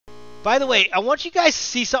By the way, I want you guys to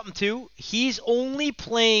see something too. He's only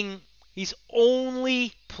playing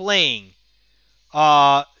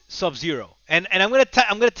Sub-Zero. And I'm gonna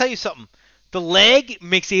tell you something. The lag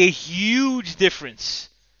makes a huge difference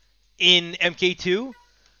in MK2.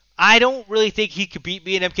 I don't really think he could beat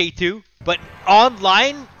me in MK2, but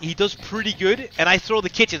online he does pretty good, and I throw the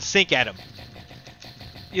kitchen sink at him.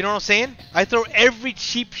 You know what I'm saying? I throw every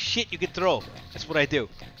cheap shit you can throw. That's what I do.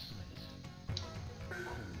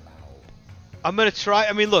 I'm gonna try.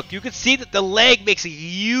 I mean, look, you can see that the lag makes a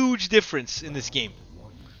huge difference in this game.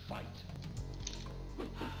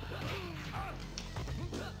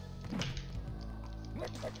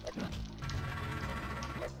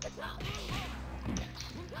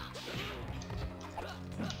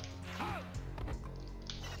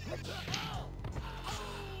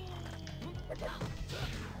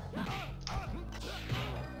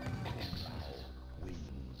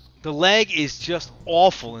 The lag is just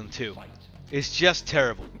awful in 2. It's just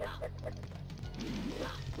terrible.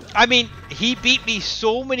 I mean, he beat me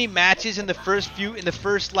so many matches in the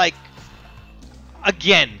first like,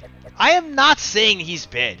 again, I am not saying he's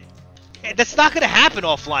bad. That's not going to happen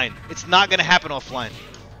offline. It's not going to happen offline.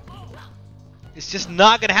 It's just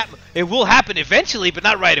not going to happen. It will happen eventually, but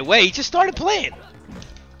not right away. He just started playing.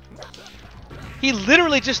 He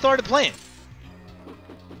literally just started playing.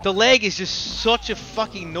 The lag is just such a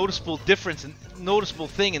fucking noticeable difference and noticeable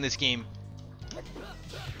thing in this game.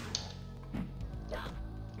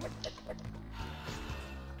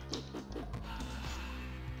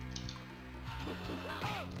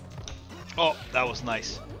 Oh, that was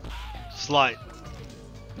nice. Slide.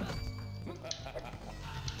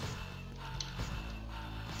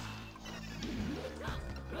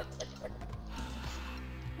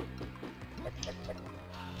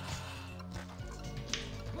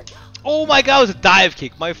 Oh my god, it was a dive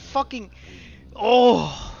kick. My fucking...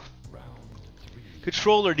 Oh.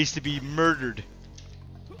 Controller needs to be murdered.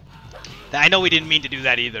 I know we didn't mean to do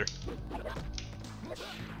that either.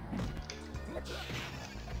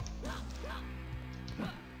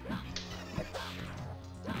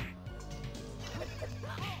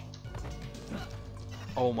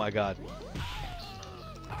 Oh my god.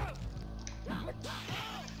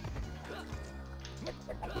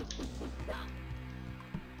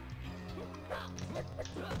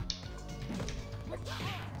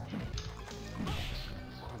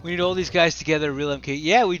 We need all these guys together, real MK.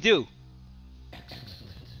 Yeah, we do.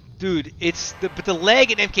 Dude, but the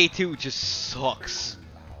lag in MK2 just sucks.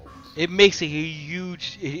 It makes a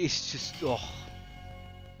huge, it's just, oh,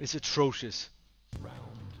 it's atrocious.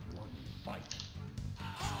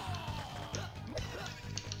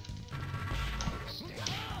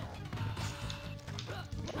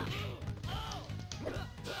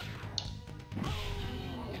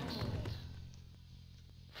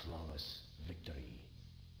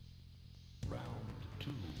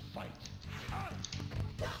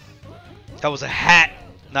 That was a hat,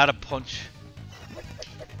 not a punch.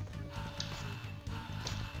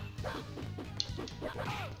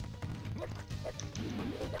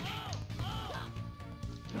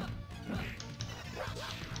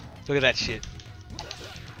 Look at that shit.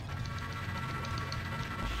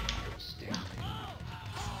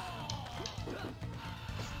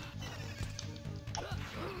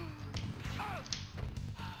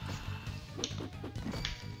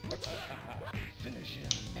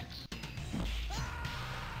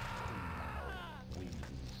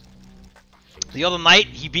 The other night,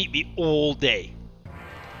 he beat me all day.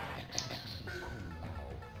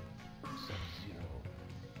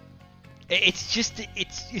 It's just,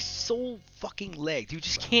 it's so fucking lagged. You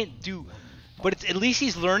just can't do. But at least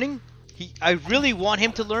he's learning. I really want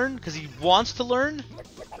him to learn because he wants to learn.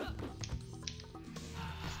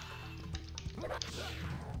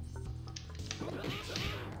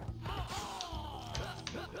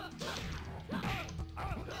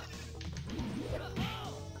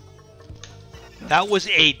 That was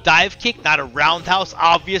a dive kick, not a roundhouse,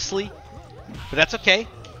 obviously. But that's okay.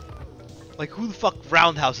 Like, who the fuck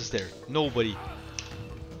roundhouse is there? Nobody.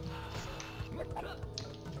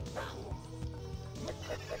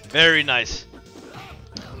 Very nice.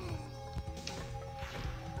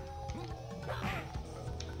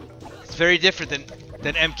 It's very different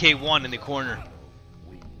than MK1 in the corner.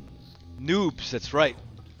 Noobs, that's right.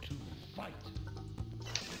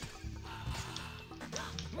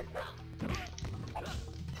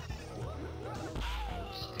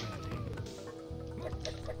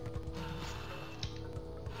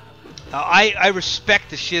 Now, I respect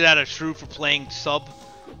the shit out of Shrew for playing Sub.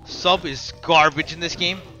 Sub is garbage in this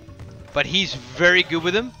game, but he's very good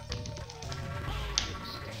with him.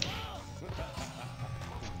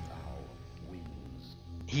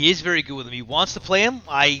 He is very good with him. He wants to play him.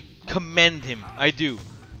 I commend him. I do.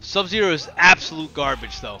 Sub-Zero is absolute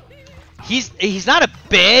garbage, though. He's not a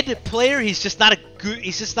bad player. He's just not a good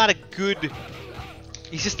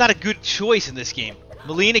choice in this game.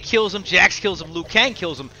 Melina kills him. Jax kills him. Liu Kang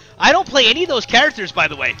kills him. I don't play any of those characters, by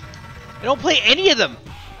the way. I don't play any of them.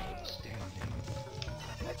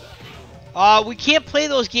 We can't play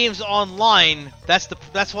those games online.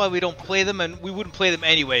 That's why we don't play them, and we wouldn't play them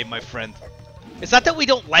anyway, my friend. It's not that we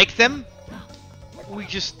don't like them. We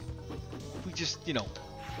just, you know,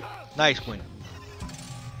 nice win.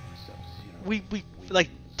 We like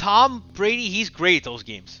Tom Brady. He's great at those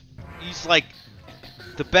games. He's like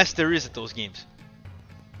the best there is at those games.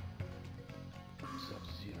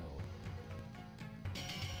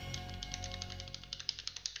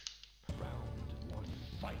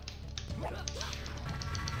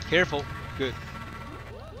 Careful. Good.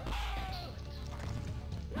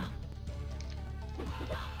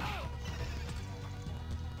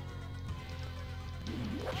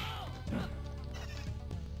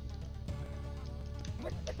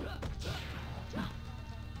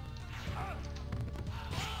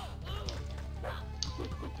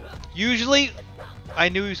 Usually, I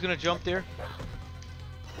knew he was going to jump there.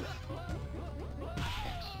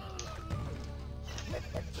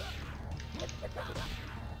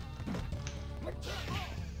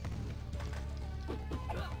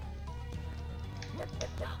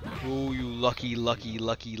 Oh, you lucky.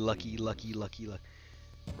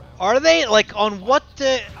 Are they like on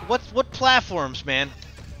what platforms, man?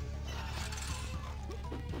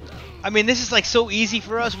 I mean, this is like so easy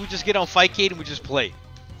for us. We just get on FightCade and we just play.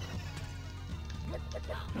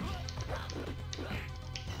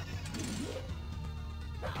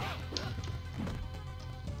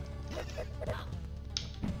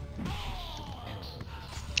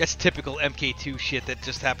 That's typical MK2 shit that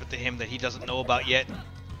just happened to him that he doesn't know about yet.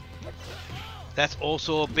 That's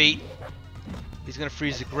also a bait. He's gonna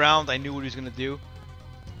freeze the ground. I knew what he was gonna do.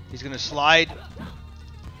 He's gonna slide.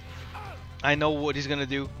 I know what he's gonna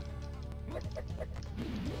do.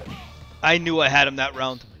 I knew I had him that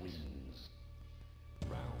round.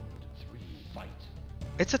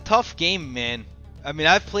 It's a tough game, man. I mean,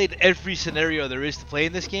 I've played every scenario there is to play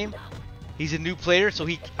in this game. He's a new player, so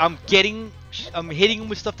I'm hitting him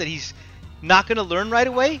with stuff that he's not gonna learn right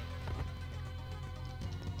away.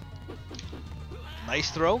 Nice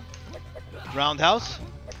throw. Roundhouse.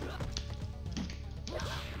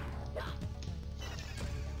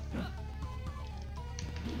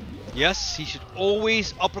 Yes, he should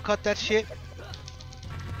always uppercut that shit.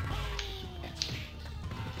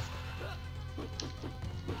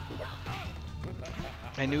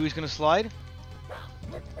 I knew he was gonna slide.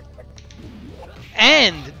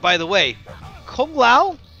 And, by the way, Kung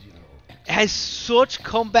Lao has such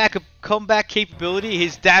comeback capability.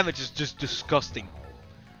 His damage is just disgusting.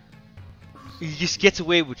 He just gets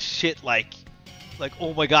away with shit like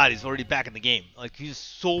oh my god, he's already back in the game. Like, he's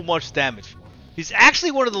so much damage. He's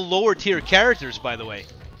actually one of the lower tier characters, by the way.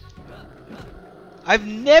 I've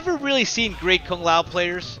never really seen great Kung Lao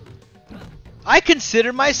players. I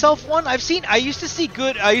consider myself one. I used to see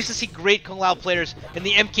great Kung Lao players in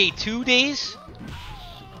the MK2 days.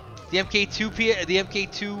 The MK2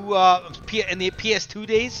 in the PS2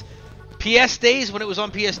 days. PS days when it was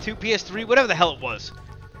on PS2, PS3, whatever the hell it was.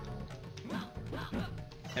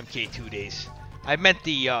 MK2 days. I meant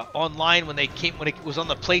the online when it was on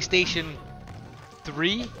the PlayStation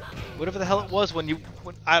 3, whatever the hell it was when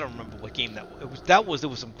I don't remember what game that was. There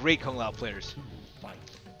was some great Kung Lao players.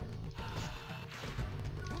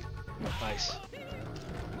 Nice.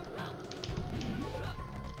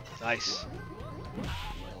 Nice.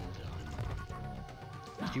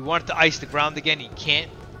 He wanted to ice the ground again. He can't.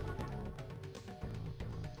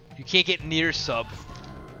 You can't get near sub.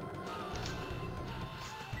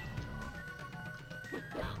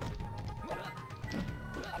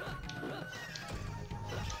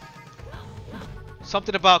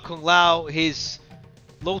 Something about Kung Lao, his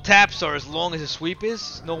low taps are as long as his sweep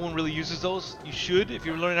is. No one really uses those. You should if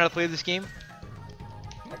you're learning how to play this game.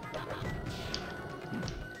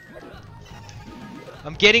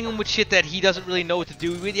 I'm getting him with shit that he doesn't really know what to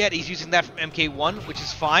do with yet. He's using that from MK1, which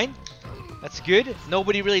is fine. That's good.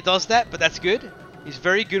 Nobody really does that, but that's good. He's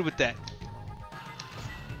very good with that.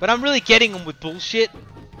 But I'm really getting him with bullshit.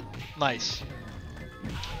 Nice.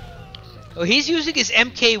 Oh, he's using his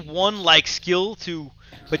MK1-like skill to...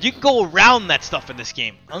 But you can go around that stuff in this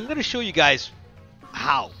game. I'm going to show you guys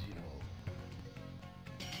how.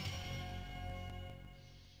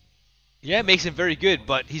 Yeah, it makes him very good,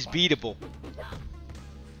 but he's beatable.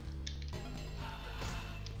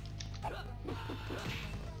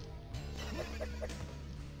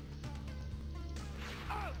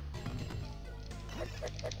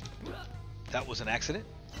 That was an accident.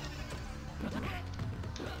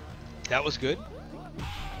 That was good.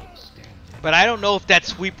 But I don't know if that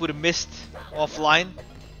sweep would have missed offline.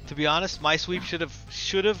 To be honest, my sweep should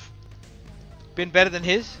have been better than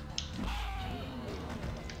his.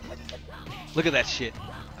 Look at that shit.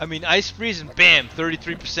 I mean, ice freeze and bam,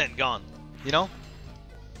 33% gone. You know?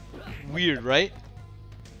 Weird, right?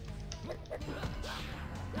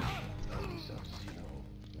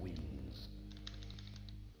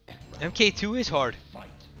 MK2 is hard.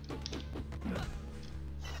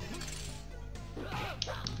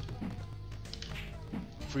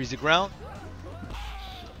 Freeze the ground.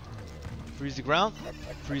 Freeze the ground.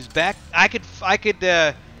 Freeze back. I could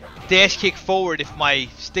dash kick forward if my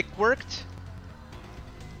stick worked.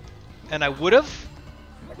 And I would have.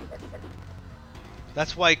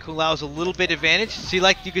 That's why Kung Lao's a little bit advantage. See,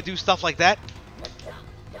 like, you could do stuff like that.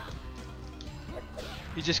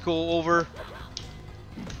 You just go over.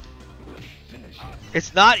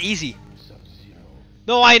 It's not easy.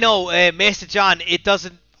 No, I know, Master John. It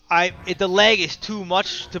doesn't. The lag is too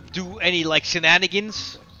much to do any like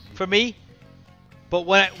shenanigans for me. But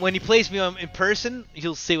when he plays me in person,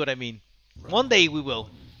 he'll see what I mean. One day we will.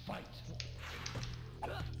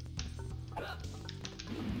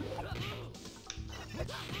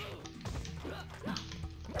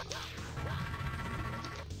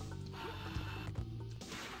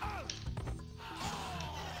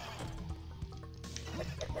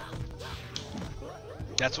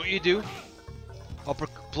 That's what you do.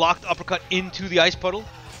 Blocked uppercut into the ice puddle.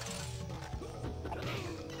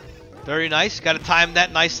 Very nice. Got to time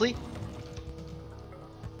that nicely.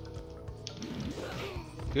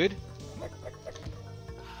 Good.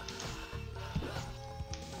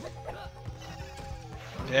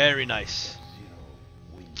 Very nice.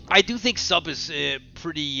 I do think Sub is a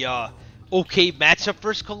pretty okay matchup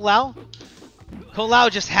versus Kung Lao. Kung Lao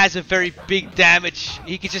just has a very big damage.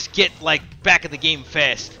 He could just get like back in the game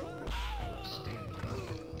fast.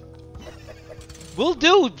 Will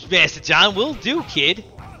do, Master John. Will do, kid.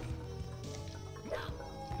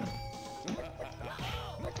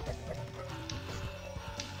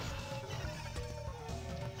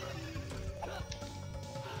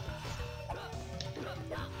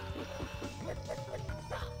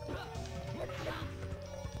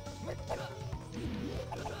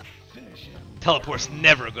 Teleport's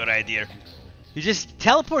never a good idea.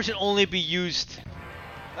 Teleport should only be used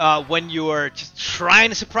when you're just trying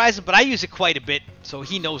to surprise him, but I use it quite a bit, so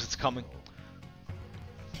he knows it's coming.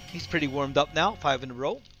 He's pretty warmed up now, 5 in a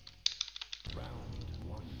row.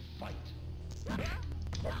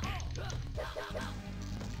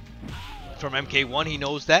 From MK1, he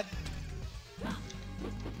knows that.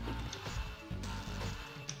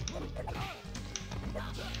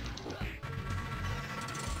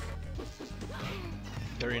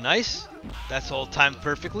 Very nice. That's all timed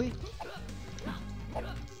perfectly.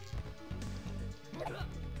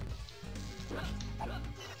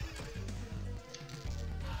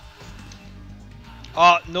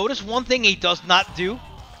 Notice one thing he does not do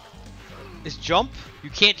is jump. You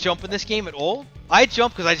can't jump in this game at all. I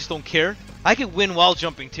jump because I just don't care. I could win while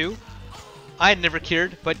jumping too. I never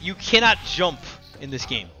cared, but you cannot jump in this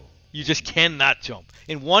game. You just cannot jump.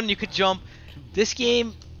 In one, you could jump. This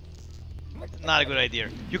game, not a good idea.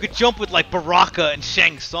 You could jump with like Baraka and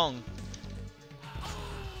Shang Tsung.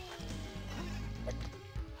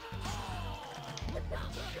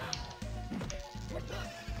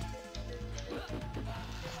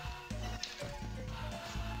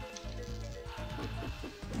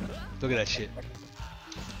 Look at that shit.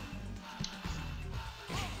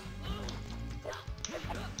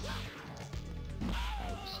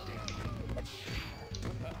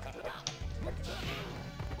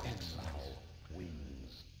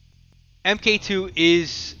 MK2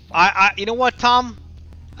 is you know what, Tom?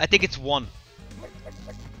 I think it's 1.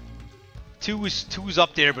 2's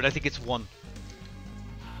up there, but I think it's 1.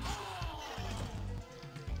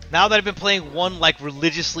 Now that I've been playing 1 like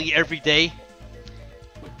religiously every day,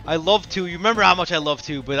 I love 2. You remember how much I love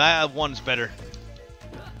 2, but 1's better.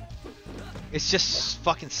 It's just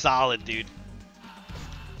fucking solid, dude.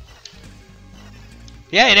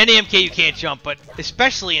 Yeah, in any MK you can't jump, but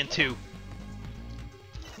especially in 2.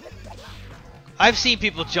 I've seen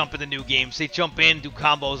people jump in the new games. They jump in, do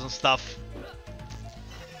combos and stuff.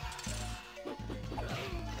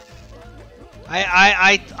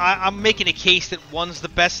 I'm making a case that 1's the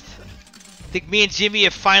best. I think me and Jimmy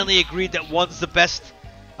have finally agreed that 1's the best.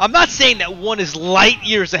 I'm not saying that 1 is light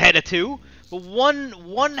years ahead of 2, but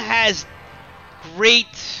 1 has great,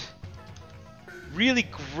 really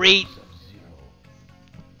great.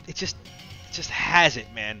 It just has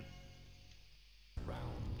it, man.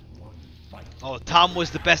 Oh, Tom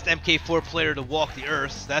was the best MK4 player to walk the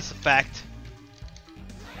earth. That's a fact.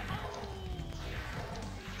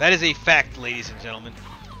 That is a fact, ladies and gentlemen.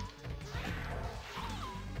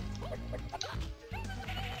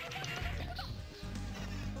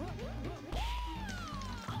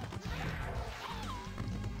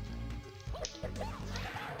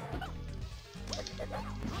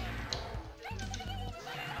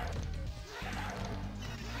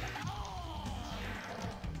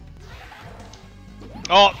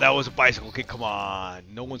 Oh, that was a bicycle kick. Come on.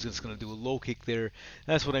 No one's just going to do a low kick there.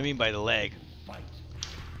 That's what I mean by the leg.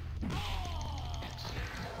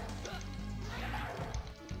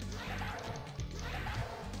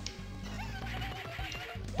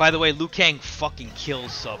 By the way, Liu Kang fucking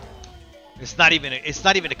kills Sub. It's not even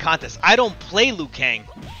a contest. I don't play Liu Kang.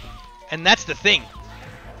 And that's the thing.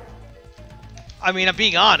 I mean, I'm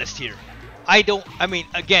being honest here.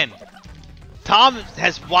 Again, Tom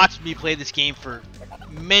has watched me play this game for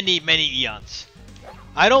many eons.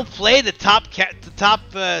 I don't play the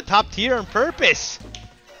top tier on purpose.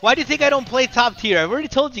 Why do you think I don't play top tier? I've already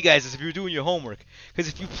told you guys this if you were doing your homework.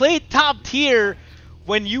 Because if you played top tier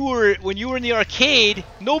when you were in the arcade,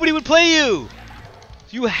 nobody would play you.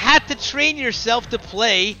 You had to train yourself to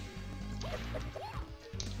play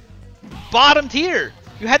bottom tier.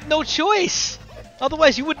 You had no choice.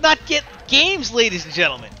 Otherwise, you would not get games, ladies and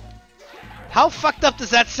gentlemen. How fucked up does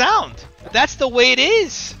that sound? But that's the way it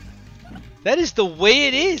is. That is the way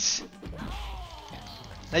it is.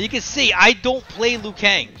 Now you can see I don't play Liu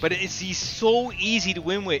Kang, but he's so easy to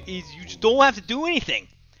win with. You just don't have to do anything.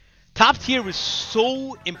 Top tier was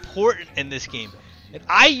so important in this game. And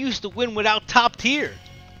I used to win without top tier.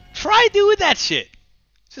 Try doing that shit.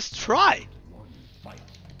 Just try.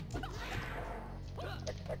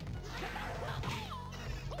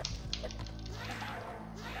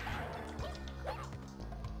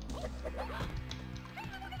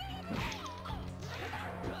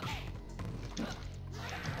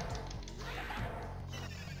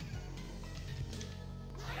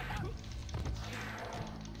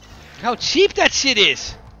 How cheap that shit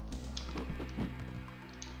is!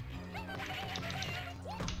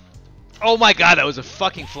 Oh my god, that was a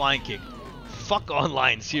fucking flying kick. Fuck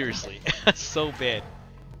online, seriously. That's so bad.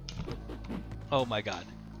 Oh my god.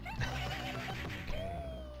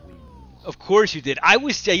 Of course you did. I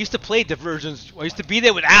used to play Diversions. I used to be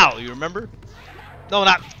there with Al, you remember? No,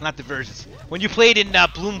 not Diversions. When you played in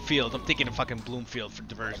Bloomfield, I'm thinking of fucking Bloomfield for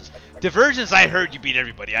Diversions. Diversions, I heard you beat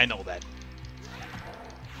everybody. I know that.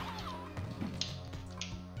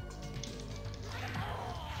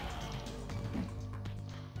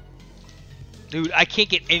 Dude, I can't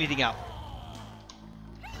get anything out.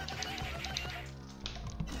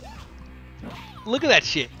 Look at that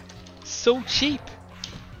shit. So cheap.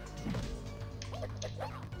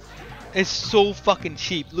 It's so fucking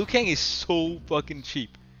cheap. Liu Kang is so fucking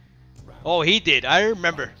cheap. Oh, he did. I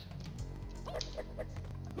remember.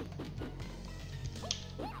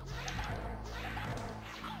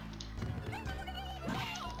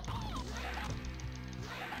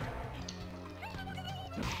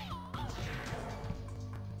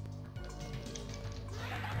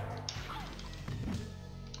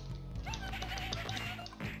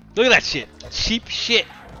 Look at that shit. Cheap shit.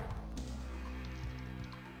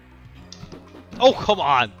 Oh, come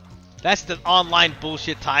on. That's the online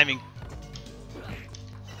bullshit timing.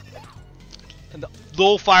 And the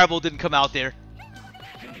low fireball didn't come out there.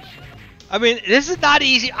 I mean, this is not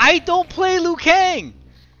easy. I don't play Liu Kang.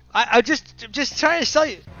 I'm just trying to tell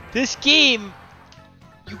you. This game,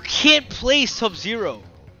 you can't play Sub-Zero.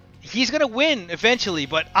 He's going to win eventually,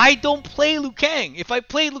 but I don't play Liu Kang. If I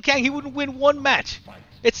played Liu Kang, he wouldn't win one match.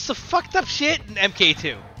 It's some fucked up shit in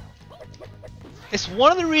MK2. It's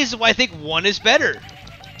one of the reasons why I think 1 is better.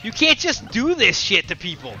 You can't just do this shit to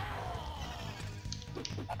people.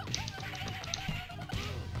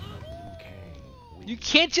 You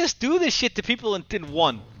can't just do this shit to people in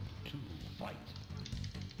 1.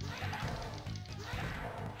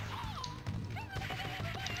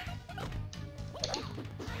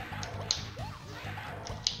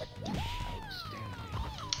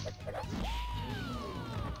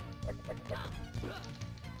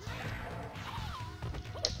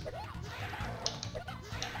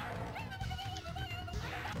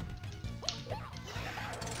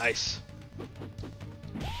 Nice.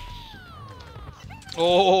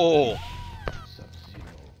 Oh.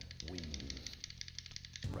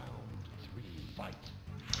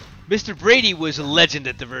 Mr. Brady was a legend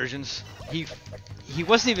at Diversions. He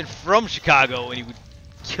wasn't even from Chicago and he would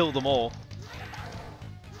kill them all.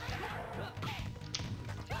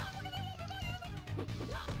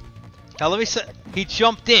 Now let me say, he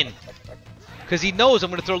jumped in. Because he knows I'm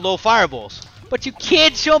going to throw low fireballs. But you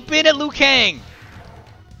can't jump in at Liu Kang.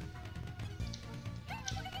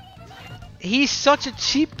 He's such a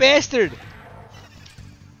cheap bastard.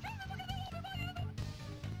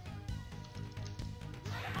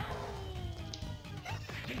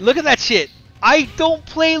 Look at that shit. I don't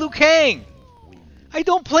play Liu Kang. I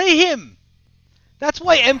don't play him. That's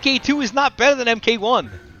why MK2 is not better than MK1.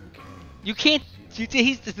 You can't...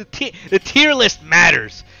 the tier list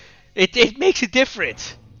matters. It makes a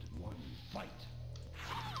difference.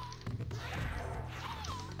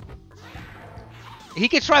 He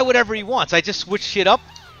can try whatever he wants. I just switch shit up,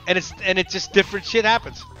 and it just different shit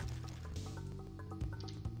happens.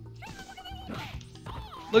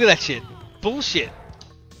 Look at that shit. Bullshit.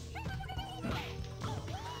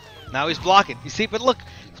 Now he's blocking. You see, but look,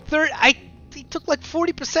 he took like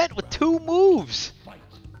 40% with 2 moves.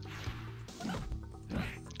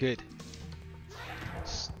 Good.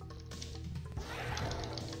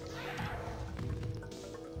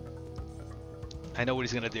 I know what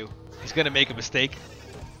he's gonna do. He's gonna make a mistake.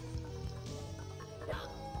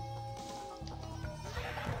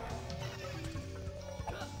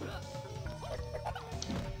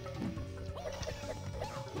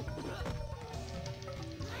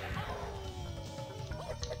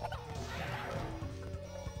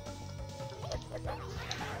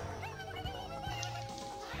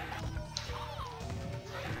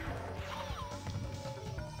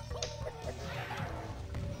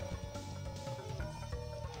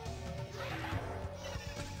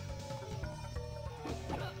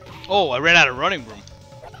 Oh, I ran out of running room.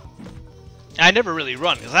 I never really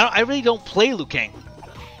run, because I really don't play Liu Kang.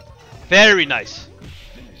 Very nice.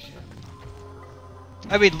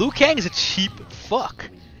 I mean, Liu Kang is a cheap fuck.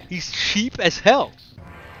 He's cheap as hell.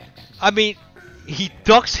 I mean, he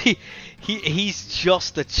ducks, he's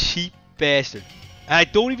just a cheap bastard. And I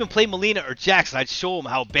don't even play Melina or Jax, and I'd show him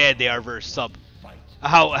how bad they are versus Sub.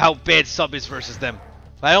 How bad Sub is versus them.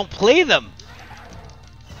 But I don't play them.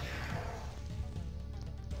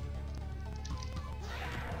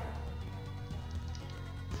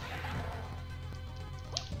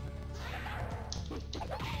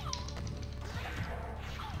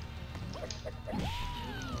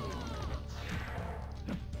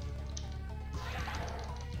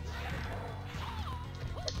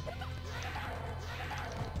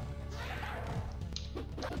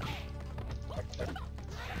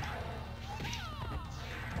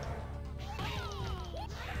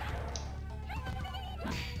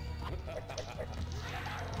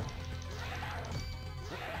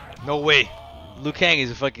 No way. Liu Kang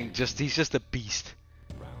is a fucking he's just a beast.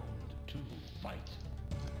 Round 2, fight.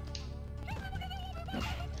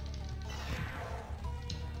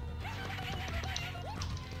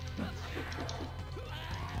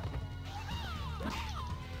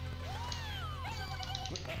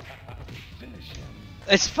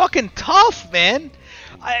 It's fucking tough, man.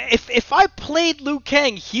 If I played Liu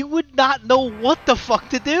Kang, he would not know what the fuck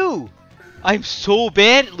to do. I'm so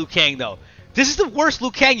bad at Liu Kang, though. This is the worst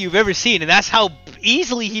Liu Kang you've ever seen, and that's how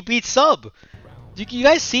easily he beats Sub. You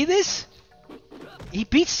guys see this? He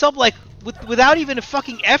beats Sub like without even a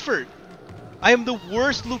fucking effort. I am the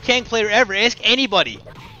worst Liu Kang player ever. Ask anybody.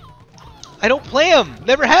 I don't play him.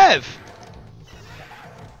 Never have.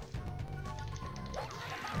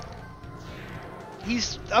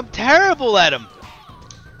 I'm terrible at him.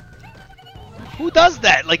 Who does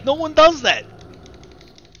that? Like, no one does that.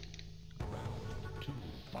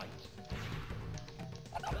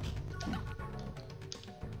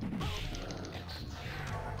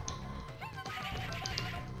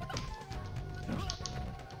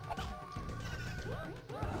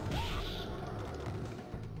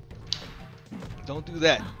 Don't do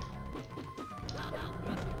that.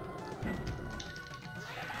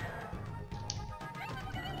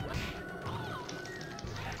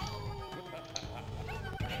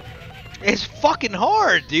 It's fucking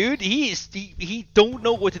hard, dude. He don't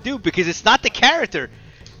know what to do because it's not the character.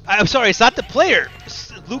 I'm sorry, it's not the player.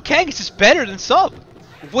 Liu Kang is just better than Sub.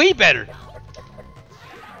 Way better.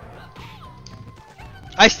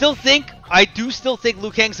 I do still think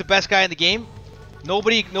Liu Kang's the best guy in the game.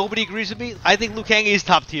 Nobody agrees with me. I think Liu Kang is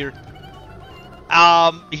top tier.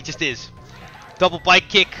 He just is. Double bike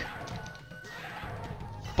kick.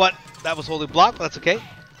 But that was holding block, but that's okay.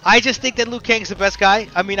 I just think that Liu Kang's the best guy.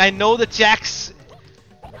 I mean, I know that Jax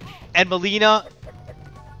and Melina,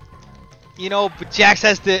 you know, but Jax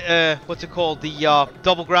has the, what's it called? The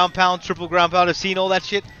double ground pound, triple ground pound. I've seen all that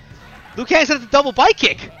shit. Liu Kang's has the double bike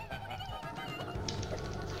kick.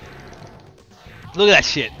 Look at that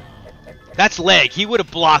shit. That's leg. He would have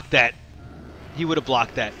blocked that. He would have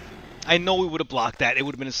blocked that. I know he would have blocked that. It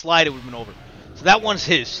would have been a slide. It would have been over. So that one's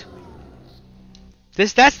his.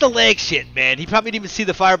 That's the leg shit, man. He probably didn't even see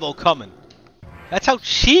the fireball coming. That's how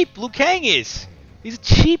cheap Liu Kang is. He's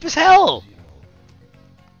cheap as hell.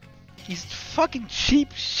 He's fucking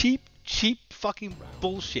cheap fucking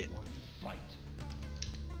bullshit.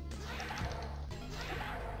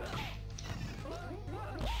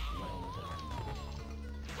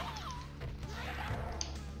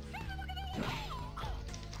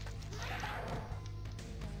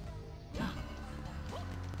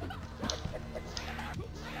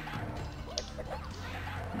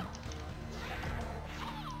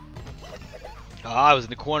 Ah, I was in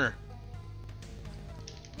the corner.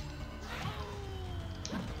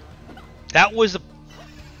 That was a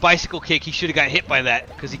bicycle kick. He should have got hit by that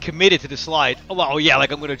because he committed to the slide. Oh yeah,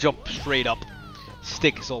 like I'm gonna jump straight up.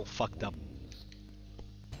 Stick is all fucked up.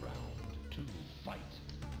 Round 2, fight.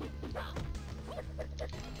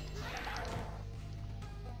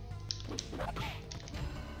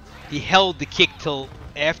 He held the kick till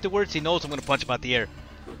afterwards. He knows I'm gonna punch him out the air.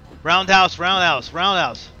 Roundhouse, roundhouse,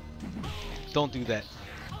 roundhouse. Don't do that.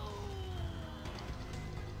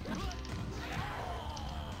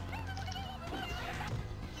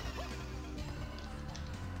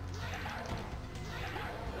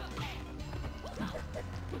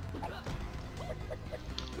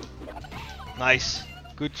 Nice.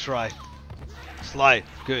 Good try. Slide.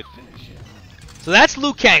 Good. So that's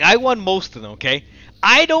Liu Kang. I won most of them, okay?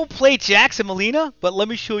 I don't play Jax and Melina, but let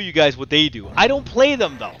me show you guys what they do. I don't play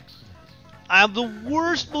them, though. I'm the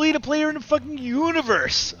worst Melina player in the fucking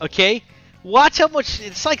universe, okay? Watch how much...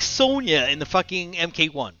 It's like Sonya in the fucking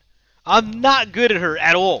MK1. I'm not good at her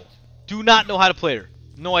at all. Do not know how to play her.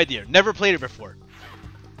 No idea. Never played her before.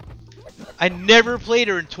 I never played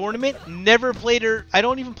her in tournament. Never played her... I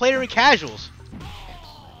don't even play her in casuals.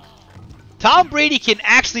 Tom Brady can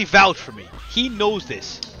actually vouch for me. He knows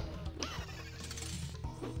this.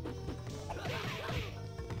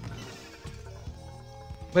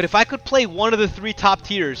 But if I could play one of the 3 top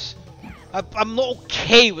tiers, I'm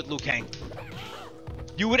okay with Liu Kang.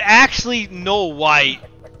 You would actually know why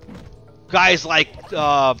guys like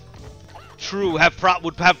TruKuu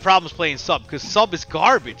would have problems playing sub, because sub is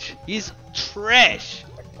garbage. He's trash.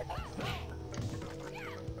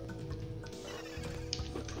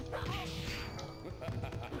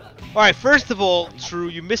 Alright, first of all,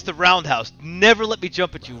 TruKuu, you missed the roundhouse. Never let me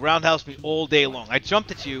jump at you. Roundhouse me all day long. I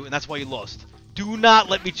jumped at you, and that's why you lost. Do not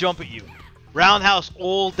let me jump at you. Roundhouse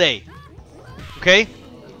all day. Okay?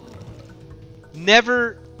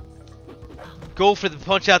 Never go for the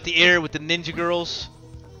punch out the air with the ninja girls.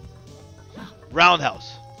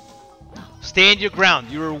 Roundhouse. Stand your ground.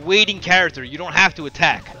 You're a waiting character. You don't have to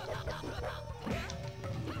attack.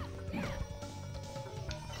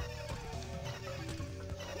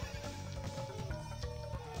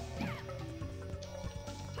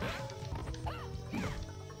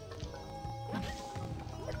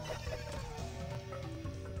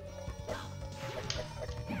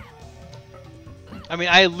 I mean,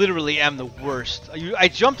 I literally am the worst. I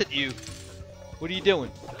jumped at you. What are you doing?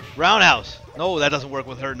 Roundhouse. No, that doesn't work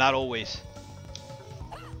with her. Not always.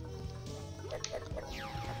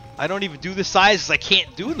 I don't even do the sizes. I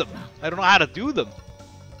can't do them. I don't know how to do them.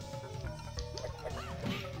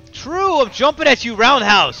 True, I'm jumping at you,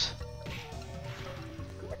 roundhouse.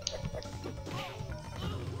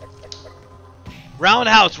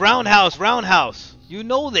 Roundhouse, roundhouse, roundhouse. You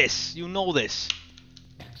know this. You know this.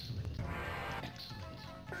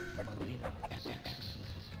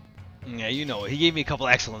 Yeah, you know it. He gave me a couple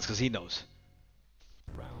excellence because he knows.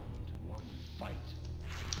 Round 1, fight.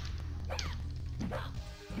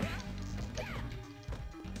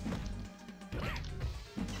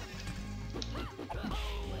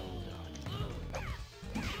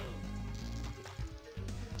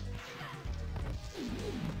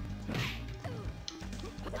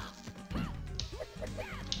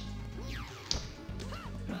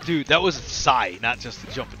 Dude, that was a sigh, not just a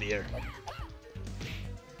jump in the air.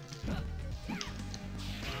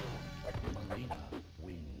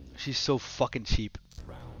 She's so fucking cheap.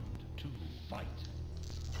 Round 2, fight.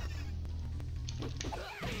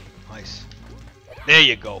 Nice. There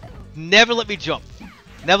you go. Never let me jump.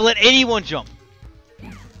 Never let anyone jump.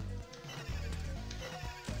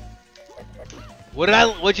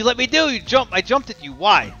 What'd you let me do? You jump. I jumped at you.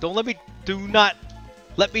 Why? Do not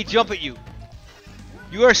let me jump at you.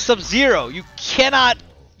 You are Sub-Zero. You cannot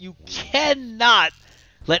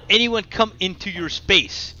let anyone come into your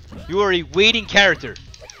space. You are a waiting character.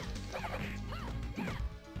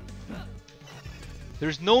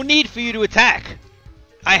 There's no need for you to attack.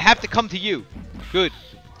 I have to come to you. Good.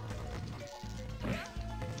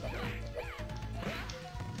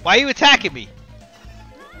 Why are you attacking me?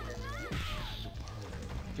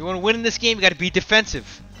 You want to win in this game, you got to be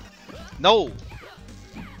defensive. No.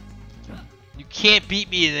 You can't beat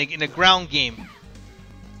me in a ground game.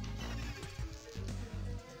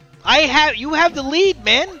 You have the lead,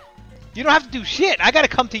 man. You don't have to do shit. I got to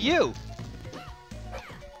come to you.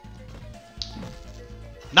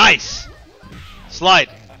 Nice. Slide.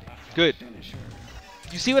 Good.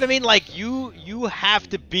 You see what I mean? Like, you have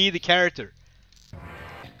to be the character.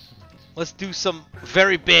 Let's do some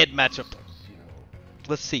very bad matchup.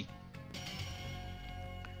 Let's see.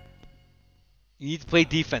 You need to play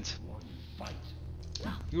defense.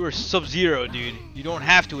 You are Sub-Zero, dude. You don't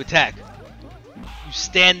have to attack. You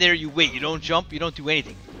stand there, you wait. You don't jump, you don't do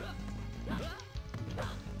anything.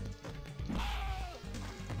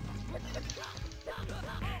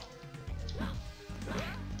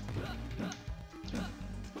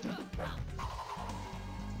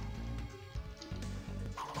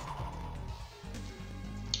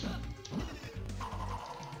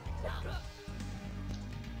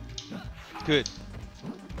 Good.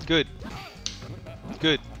 Good.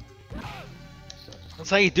 Good. That's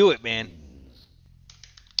how you do it, man.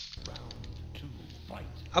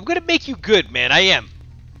 I'm gonna make you good, man. I am.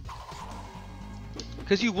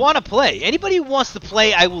 Because you want to play. Anybody who wants to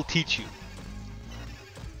play, I will teach you.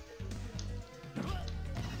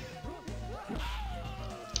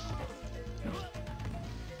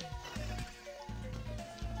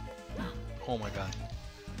 Oh my god.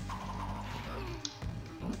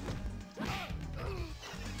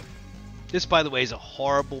 This, by the way, is a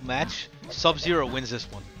horrible match. Sub-Zero wins this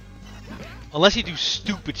one. Unless you do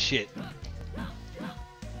stupid shit.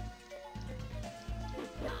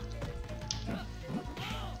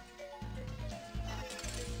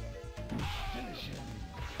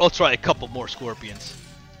 I'll try a couple more Scorpions.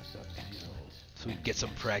 So we can get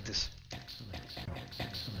some practice.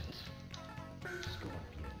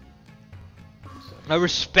 I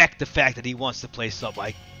respect the fact that he wants to play sub.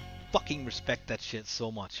 I fucking respect that shit so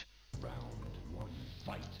much.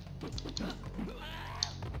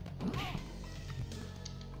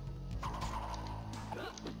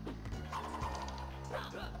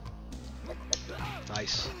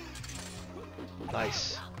 Nice.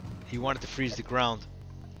 Nice. He wanted to freeze the ground.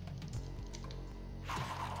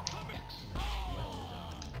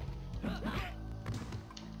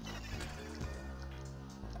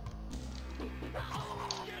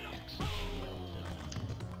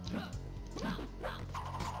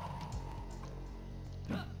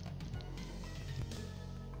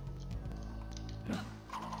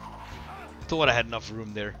 Thought I had enough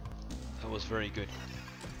room there. That was very good.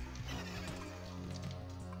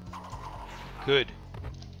 Good.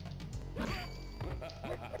 It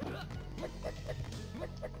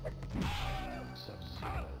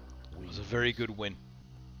was a very good win.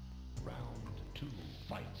 Round 2,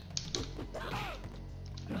 fight.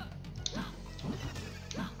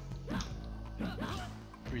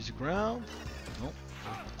 Freeze the ground. Nope.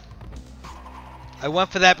 I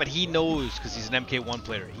went for that, but he knows because he's an MK1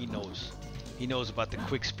 player. He knows. He knows about the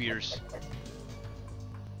quick spears.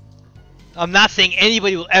 I'm not saying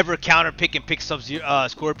anybody will ever counter pick and pick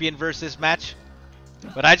Scorpion versus this match,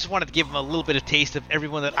 but I just wanted to give him a little bit of taste of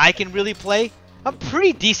everyone that I can really play. I'm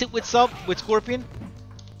pretty decent with Scorpion.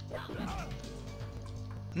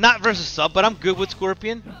 Not versus sub, but I'm good with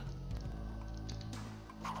Scorpion.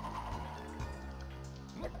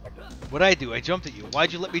 What'd I do? I jumped at you.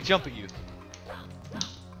 Why'd you let me jump at you?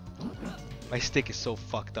 My stick is so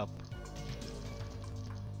fucked up.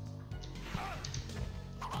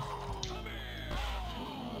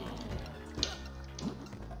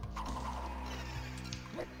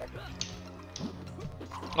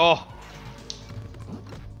 Oh,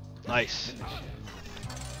 nice.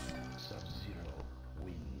 Sub-Zero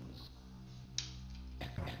wins.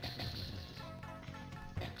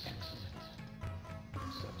 Excellent.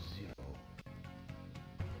 Sub-Zero.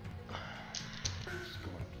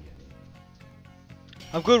 Scorpion.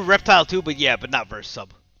 I'm good with Reptile too, but yeah, but not versus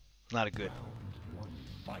sub. Not a good. Round 1,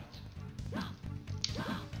 fight.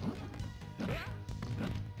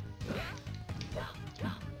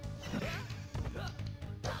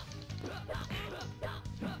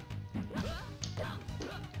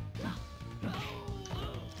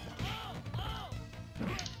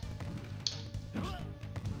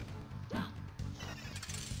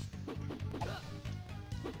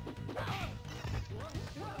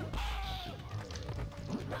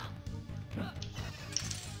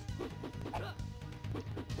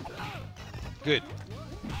 Good.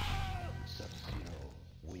 Sub-Zero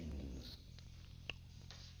wins.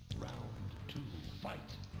 Round 2, fight.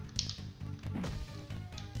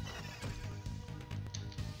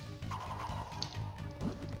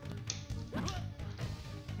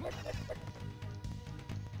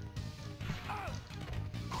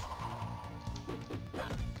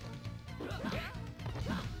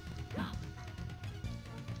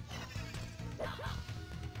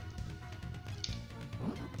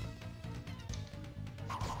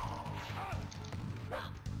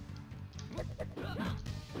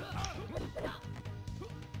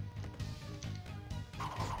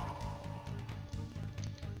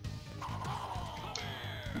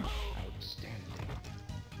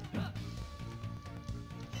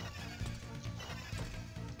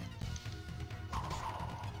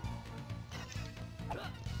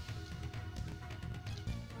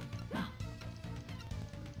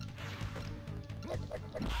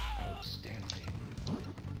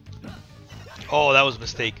 Oh, that was a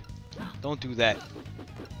mistake. Don't do that.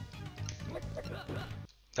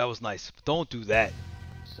 That was nice. Don't do that.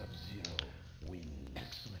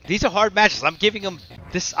 These are hard matches. I'm giving them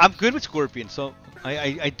this. I'm good with Scorpion, so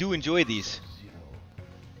I do enjoy these.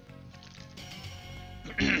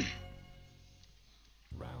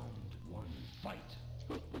 Round 1, fight.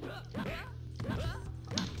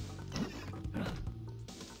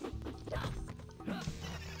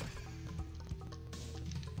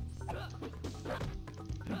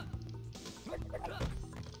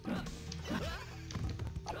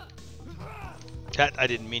 That I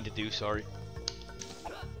didn't mean to do. Sorry.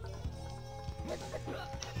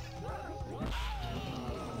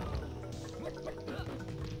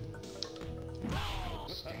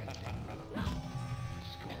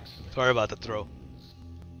 Sorry about the throw.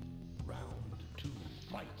 Round 2,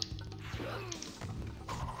 fight.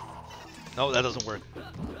 No, that doesn't work.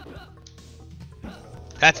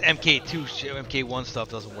 That's MK2. MK1 stuff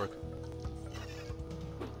doesn't work.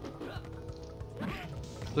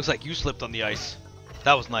 Looks like you slipped on the ice.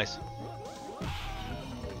 That was nice.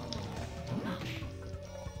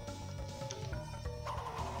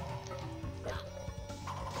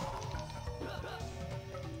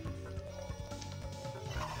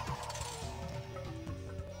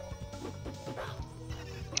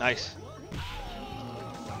 Nice.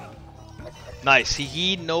 Nice.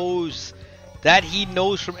 He knows that. He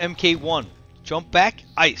knows from MK1. Jump back,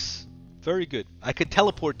 ice. Very good. I could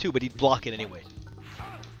teleport too, but he'd block it anyway.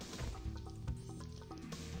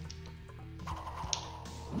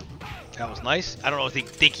 That was nice. I don't know if he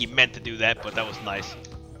think he meant to do that, but that was nice.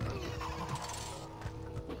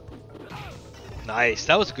 Nice.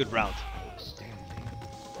 That was a good round.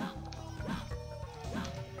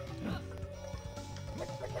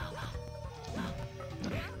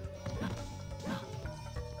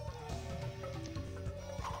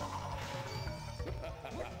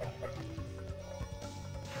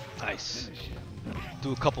 Nice.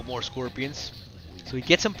 Do a couple more scorpions, so he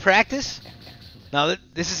gets some practice. Now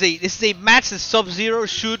this is a match that Sub-Zero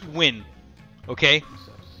should win. Okay.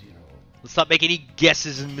 Let's not make any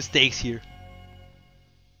guesses and mistakes here.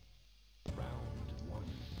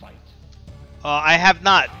 I have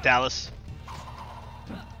not, Dallas.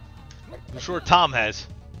 I'm sure Tom has.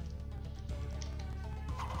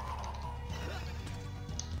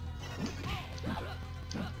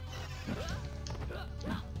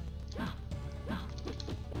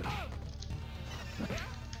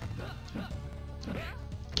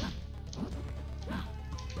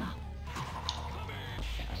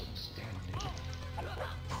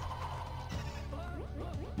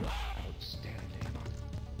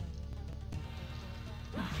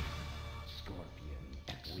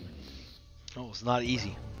 Oh, it's not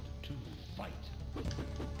easy.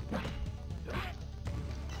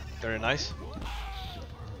 Very nice.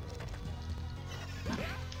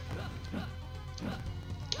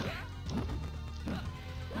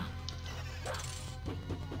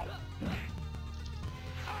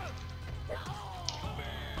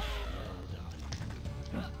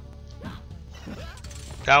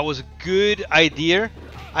 That was a good idea.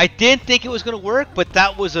 I didn't think it was going to work, but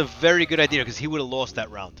that was a very good idea because he would have lost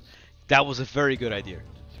that round. That was a very good idea.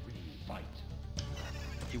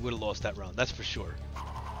 He would have lost that round, that's for sure.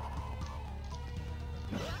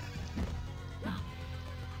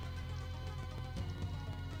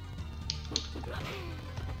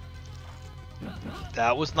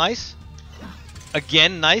 That was nice.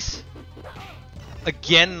 Again, nice.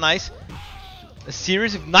 Again, nice. A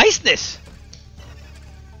series of niceness.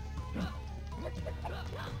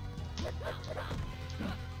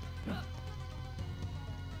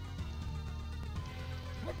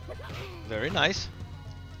 Very nice.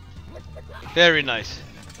 Very nice.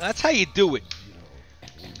 That's how you do it.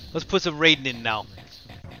 Let's put some Raiden in now.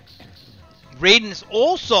 Raiden is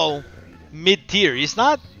also mid-tier. He's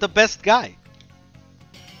not the best guy.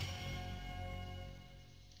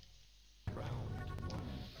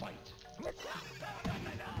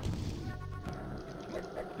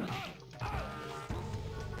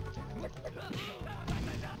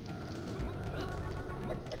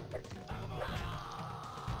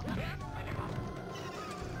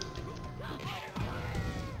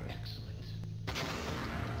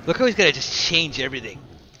 Look how he's gonna just change everything.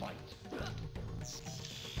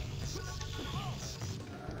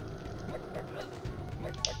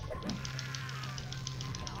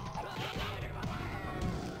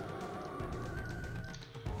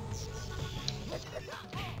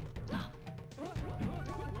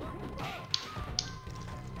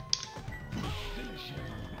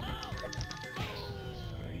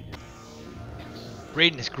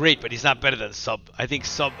 Raiden is great, but he's not better than Sub. I think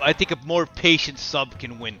a more patient Sub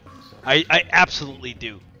can win. I absolutely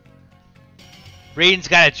do. Raiden's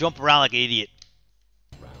got to jump around like an idiot.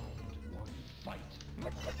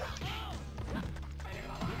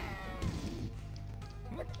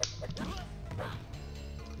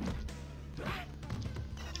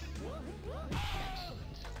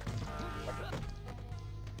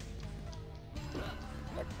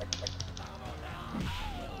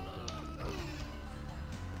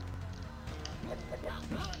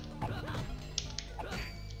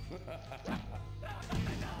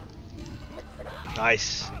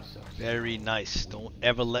 Nice. Very nice. Don't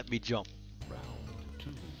ever let me jump.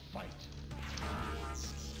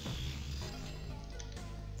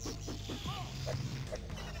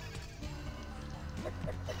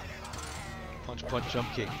 Punch, punch, jump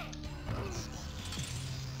kick.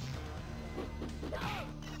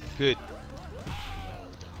 Good.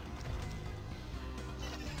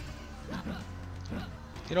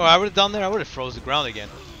 You know what I would have done there? I would have froze the ground again.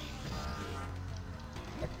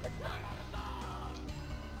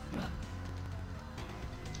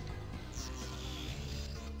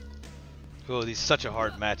 Oh, this is such a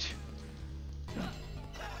hard match.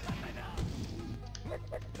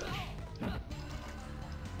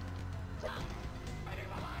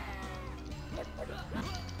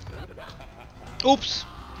 Oops!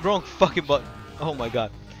 Wrong fucking button. Oh my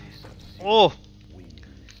god. Oh!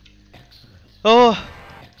 Oh!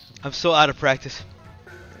 I'm so out of practice.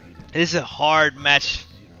 This is a hard match.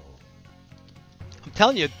 I'm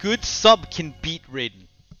telling you, a good Sub can beat Raiden.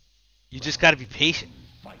 You just gotta be patient.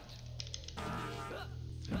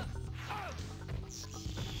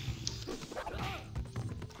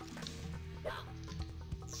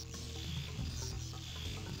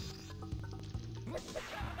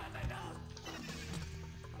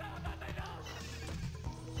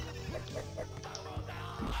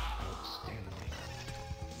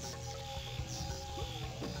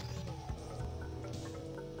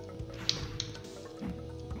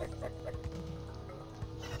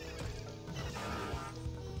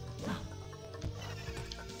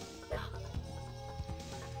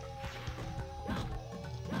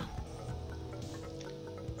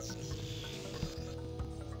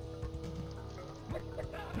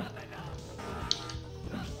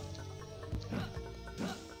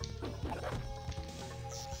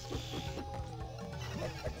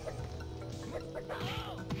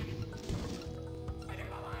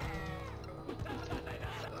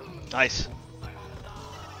 Nice.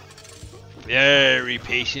 Very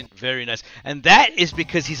patient, very nice. And that is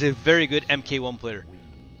because he's a very good MK1 player.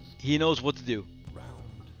 He knows what to do.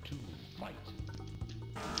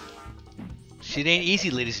 Shit ain't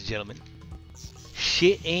easy, ladies and gentlemen.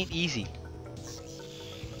 Shit ain't easy.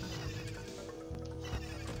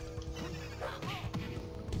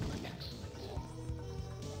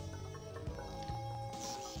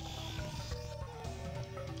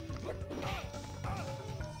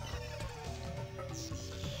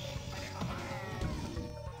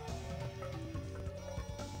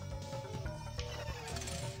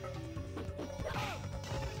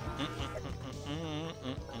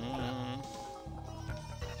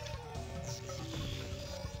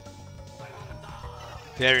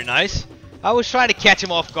 Very nice. I was trying to catch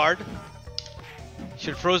him off guard.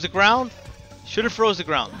 Should have froze the ground. Should have froze the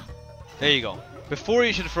ground. There you go. Before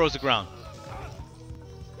you should have froze the ground.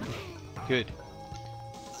 Good.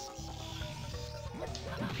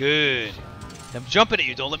 Good. I'm jumping at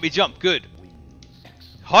you. Don't let me jump. Good.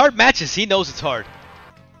 Hard matches. He knows it's hard.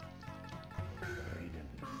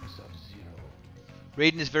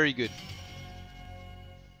 Raiden is very good.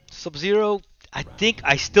 Sub-Zero,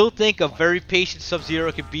 I still think a very patient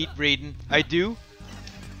Sub-Zero can beat Raiden. I do.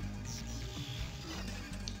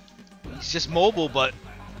 He's just mobile, but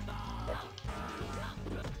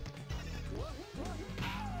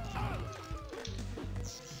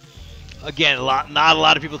again, not a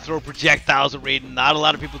lot of people throw projectiles at Raiden. Not a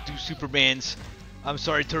lot of people do Supermans. I'm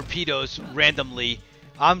sorry, torpedoes randomly.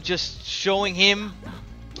 I'm just showing him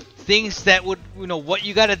things that would, what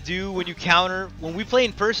you gotta do when you counter. When we play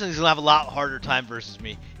in person, he's gonna have a lot harder time versus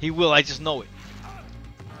me. He will, I just know it.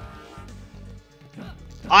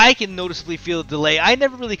 I can noticeably feel the delay. I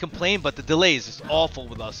never really complain, but the delay is just awful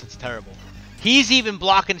with us. It's terrible. He's even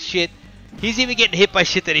blocking shit. He's even getting hit by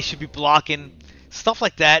shit that he should be blocking. Stuff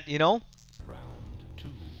like that, you know?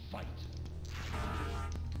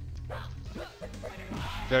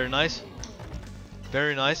 Very nice.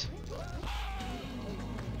 Very nice.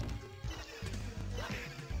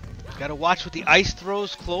 Gotta watch with the ice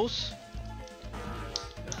throws close.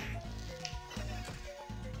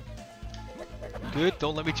 Good,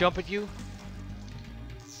 don't let me jump at you.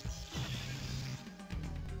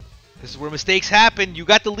 This is where mistakes happen. You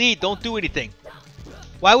got the lead. Don't do anything.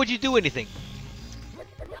 Why would you do anything?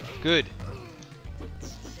 Good.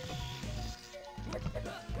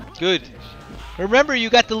 Good. Remember, you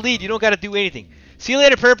got the lead. You don't got to do anything. See you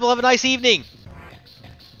later, Purple. Have a nice evening.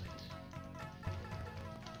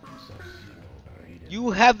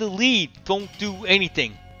 You have the lead. Don't do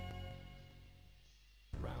anything.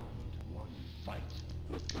 Round 1, fight.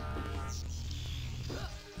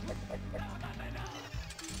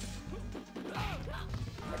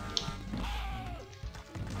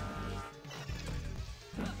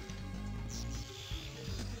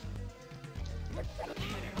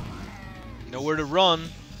 Nowhere to run.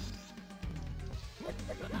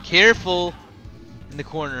 Careful in the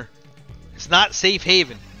corner. It's not safe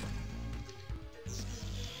haven.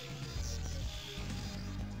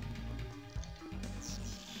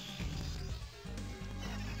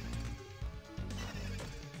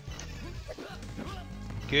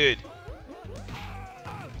 Good.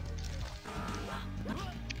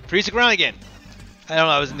 Freeze the ground again. I don't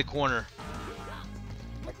know, I was in the corner.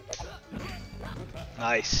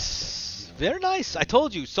 Nice. Very nice. I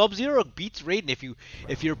told you, Sub-Zero beats Raiden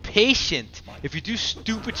if you're patient. If you do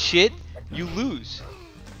stupid shit, you lose.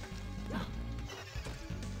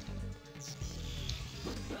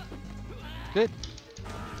 Good.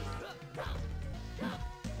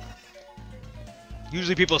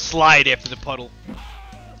 Usually people slide after the puddle.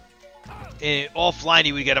 And offline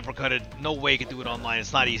he would get uppercutted. No way he could do it online.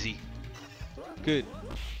 It's not easy. Good.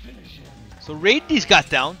 So Raiden's got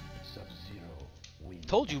down.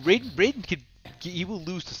 Told you, Raiden could. He will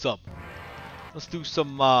lose to Sub. Let's do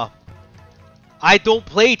some. I don't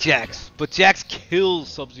play Jax, but Jax kills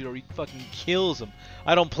Sub-Zero. He fucking kills him.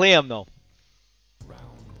 I don't play him though. Round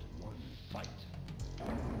 1, fight.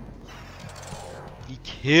 He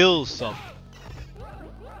kills Sub.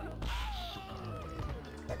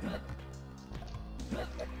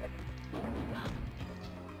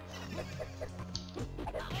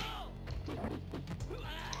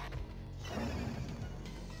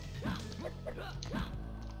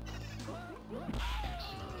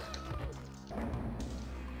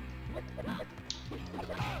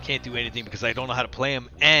 Can't do anything because I don't know how to play him,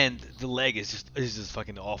 and the leg is just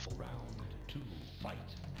fucking awful. Round 2, fight.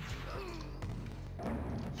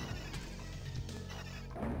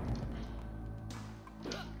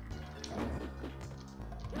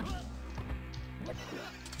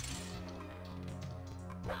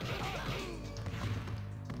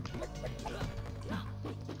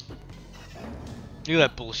 Look at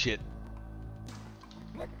that bullshit.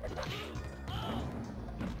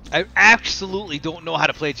 I absolutely don't know how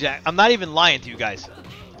to play Jax. I'm not even lying to you guys.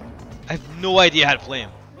 I have no idea how to play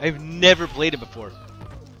him. I've never played him before.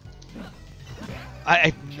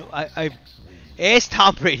 I've asked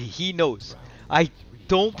Tom Brady. He knows. I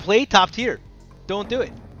don't play top tier. Don't do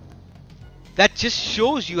it. That just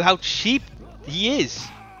shows you how cheap he is.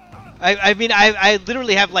 I mean, I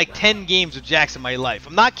literally have like 10 games of Jax in my life.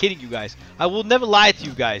 I'm not kidding you guys. I will never lie to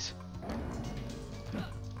you guys.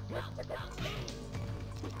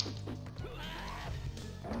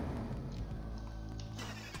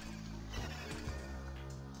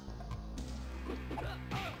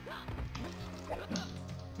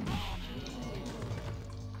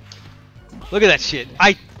 Look at that shit.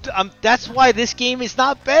 That's why this game is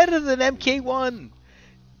not better than MK1.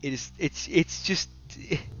 It's just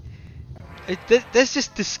that's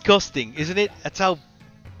just disgusting, isn't it? That's how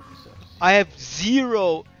I have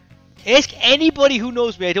zero. Ask anybody who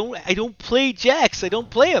knows me. I don't play Jax. I don't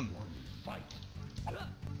play him.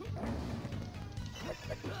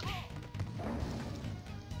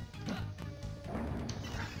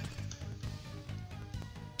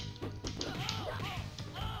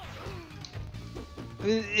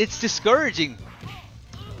 It's discouraging.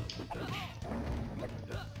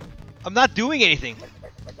 I'm not doing anything.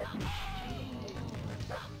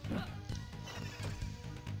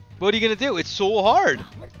 What are you gonna do? It's so hard.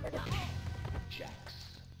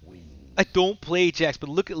 I don't play Jax, but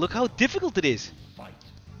look how difficult it is.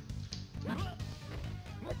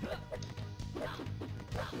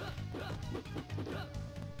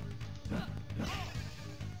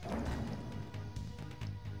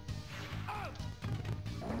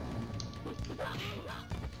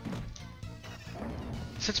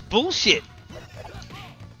 Such bullshit.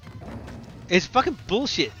 It's fucking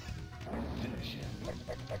bullshit.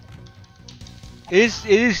 It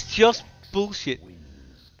is just bullshit.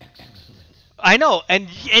 I know, and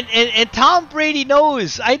Tom Brady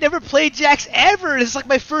knows. I never played Jax ever. This is like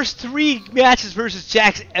my first 3 matches versus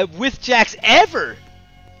Jax with Jax ever.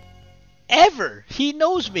 Ever. He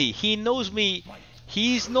knows me. He knows me.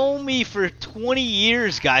 He's known me for 20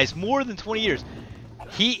 years, guys. More than 20 years.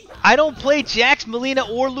 I don't play Jax, Melina,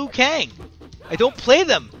 or Liu Kang. I don't play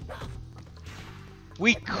them.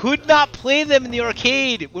 We could not play them in the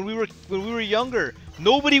arcade when we were younger.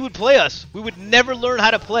 Nobody would play us. We would never learn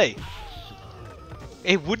how to play.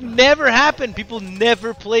 It would never happen. People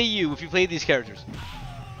never play you if you play these characters.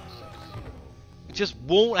 It just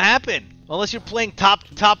won't happen unless you're playing top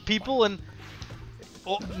people, and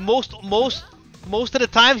most of the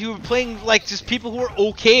times you were playing like just people who were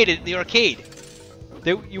okay at the arcade.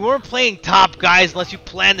 You weren't playing top guys unless you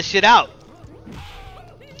planned the shit out.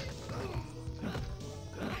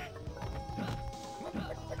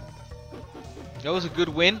 That was a good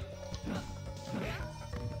win.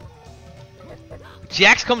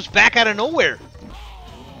 Jax comes back out of nowhere.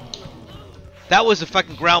 That was a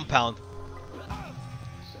fucking ground pound.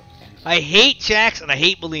 I hate Jax and I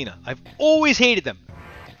hate Melina. I've always hated them.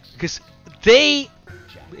 Because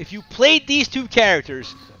if you played these two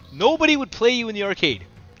characters, nobody would play you in the arcade.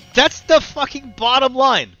 That's the fucking bottom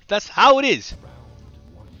line. That's how it is.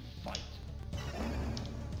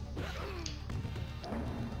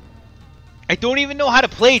 I don't even know how to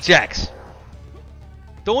play Jax.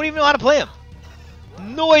 Don't even know how to play him.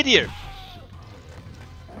 No idea.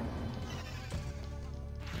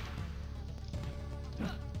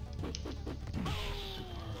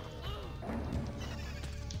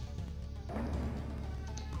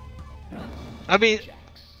 I mean,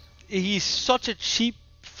 he's such a cheap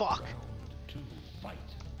fuck.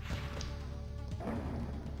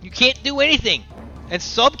 You can't do anything. And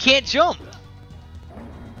Sub can't jump.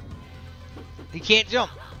 He can't jump.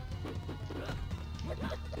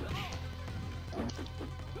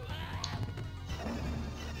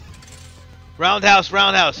 Roundhouse,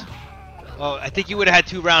 roundhouse. Oh, I think you would have had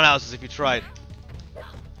 2 roundhouses if you tried.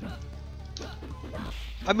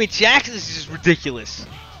 I mean, Jax is just ridiculous.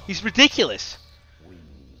 He's ridiculous.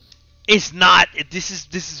 It's not. This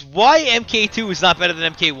is why MK2 is not better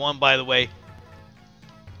than MK1, by the way.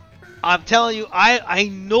 I'm telling you, I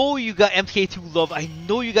know you got MK2 love. I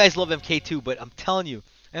know you guys love MK2, but I'm telling you,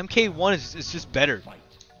 MK1 is just better.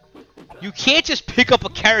 You can't just pick up a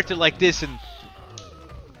character like this in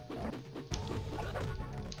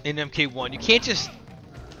MK1. You can't just...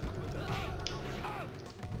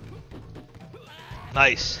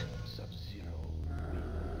 Nice.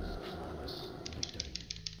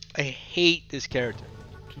 I hate this character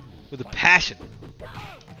with a passion.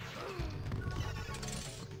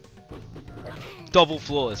 Double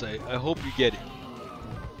flawless. I hope you get it.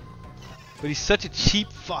 But he's such a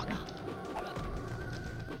cheap fuck.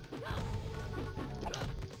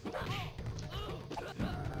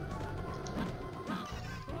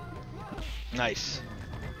 Nice.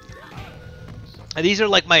 And these are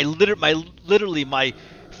like literally my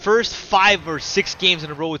first 5 or 6 games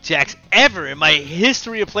in a row with Jax ever in my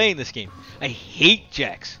history of playing this game. I hate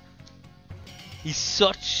Jax. He's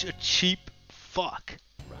such a cheap fuck.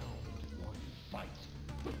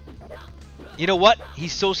 You know what?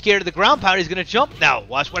 He's so scared of the ground pound, he's gonna jump now.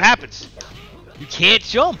 Watch what happens. You can't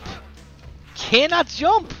jump. Cannot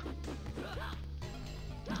jump.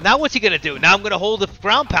 Now what's he gonna do? Now I'm gonna hold the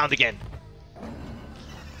ground pound again.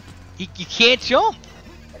 You can't jump.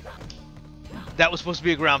 That was supposed to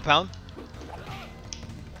be a ground pound.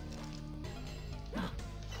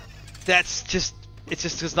 It's just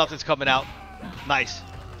because nothing's coming out. Nice.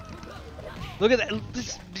 Look at that.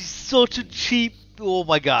 This is such a cheap. Oh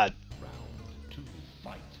my god.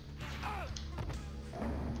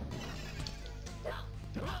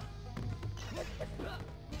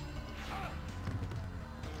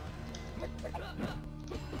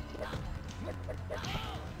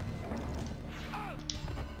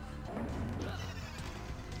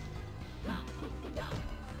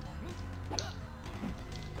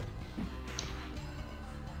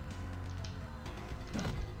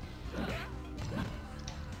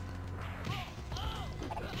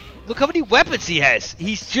 Look how many weapons he has.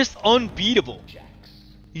 He's just unbeatable.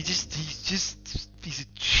 He's a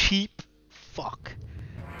cheap fuck.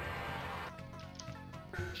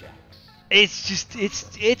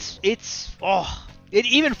 Oh, it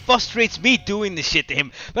even frustrates me doing this shit to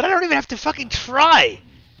him. But I don't even have to fucking try.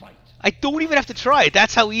 I don't even have to try.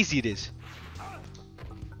 That's how easy it is.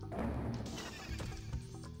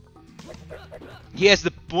 He has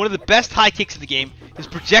one of the best high kicks in the game. His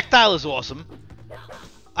projectile is awesome.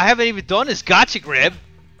 I haven't even done his gotcha grab.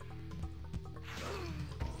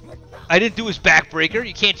 I didn't do his backbreaker.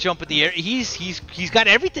 You can't jump in the air. He's got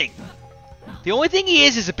everything. The only thing he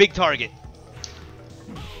is a big target.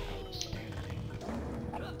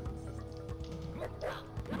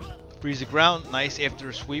 Freeze the ground. Nice after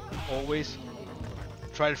a sweep, always.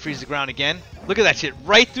 Try to freeze the ground again. Look at that shit.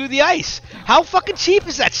 Right through the ice. How fucking cheap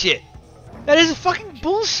is that shit? That is fucking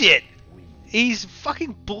bullshit. He's a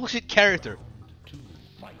fucking bullshit character.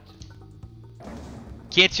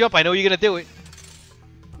 Can't jump. I know you're going to do it.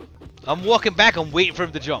 I'm walking back. I'm waiting for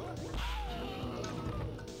him to jump.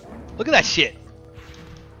 Look at that shit.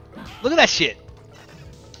 Look at that shit.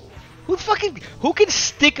 Who can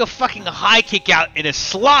stick a fucking high kick out in a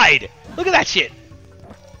slide? Look at that shit.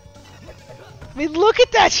 I mean, look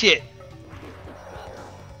at that shit.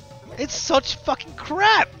 It's such fucking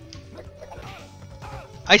crap.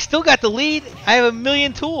 I still got the lead. I have a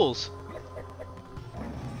million tools.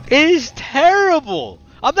 It is terrible.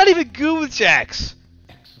 I'm not even good with Jax.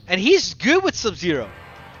 And he's good with Sub-Zero.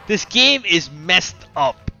 This game is messed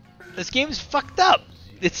up. This game is fucked up.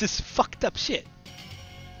 It's just fucked up shit.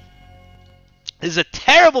 This is a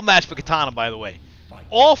terrible match for Katana, by the way.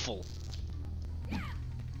 Awful.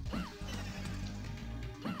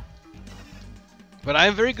 But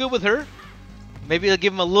I'm very good with her. Maybe I'll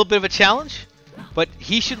give him a little bit of a challenge. But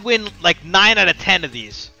he should win like 9 out of 10 of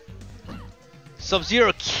these.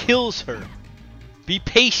 Sub-Zero kills her. Be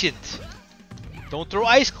patient. Don't throw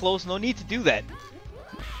ice close. No need to do that.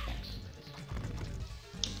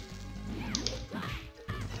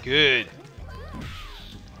 Good.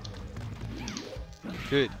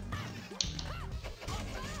 Good.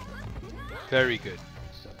 Very good.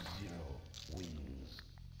 Sub-Zero wins.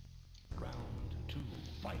 Round 2,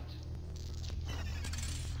 fight.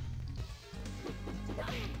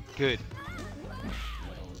 Good.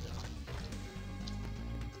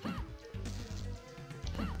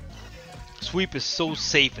 Sweep is so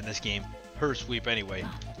safe in this game. Her sweep anyway.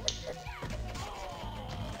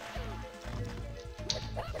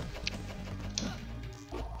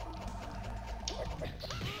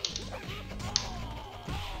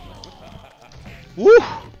 Woo!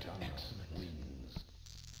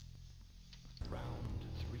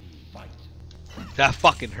 That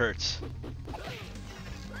fucking hurts.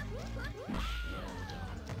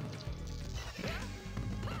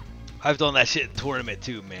 I've done that shit in tournament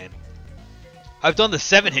too, man. I've done the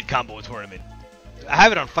 7-hit combo in tournament. I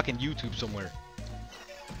have it on fucking YouTube somewhere.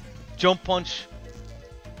 Jump punch.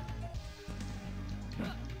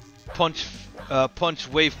 Punch, punch,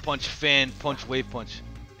 wave punch, fan, punch, wave punch.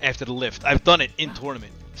 After the lift. I've done it in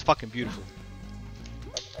tournament. It's fucking beautiful.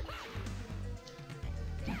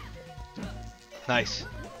 Nice.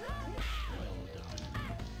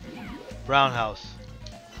 Roundhouse.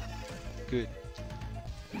 Good.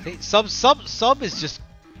 Hey, sub is just,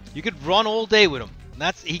 you could run all day with him.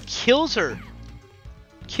 That's, he kills her.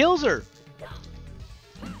 Kills her.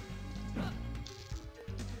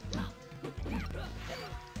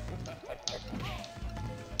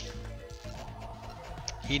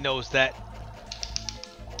 He knows that.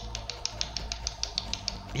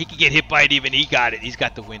 He can get hit by it even. He got it. He's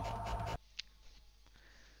got the win.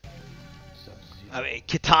 I mean,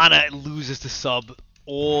 Katana loses to Sub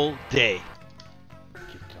all day.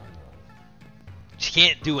 She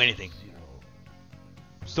can't do anything.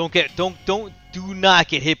 Just do not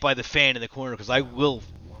get hit by the fan in the corner, because I will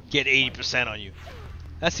get 80% on you.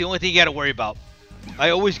 That's the only thing you got to worry about.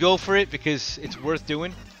 I always go for it because it's worth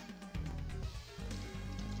doing.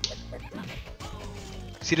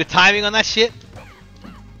 See the timing on that shit?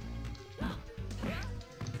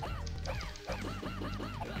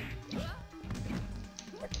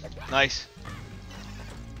 Nice.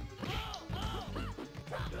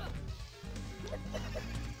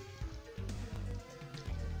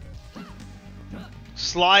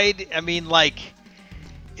 Slide, I mean, like,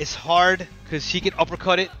 it's hard because she can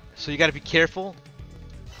uppercut it, so you gotta be careful.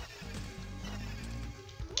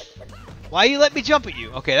 Why you let me jump at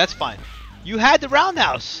you? Okay, that's fine. You had the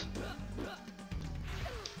roundhouse.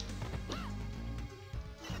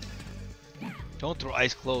 Don't throw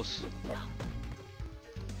ice close.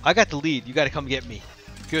 I got the lead. You got to come get me.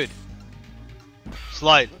 Good.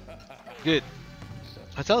 Slide. Good.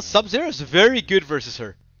 I tell Sub-Zero is very good versus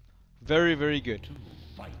her. Very, very good.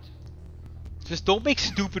 Just don't make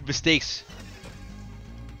stupid mistakes.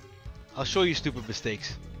 I'll show you stupid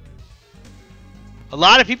mistakes. A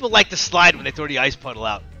lot of people like to slide when they throw the ice puddle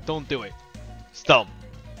out. Don't do it. It's dumb.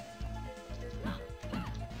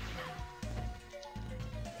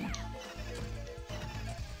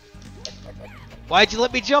 Why'd you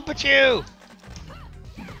let me jump at you?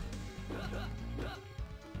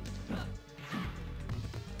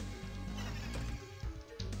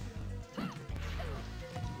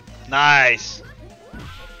 Nice.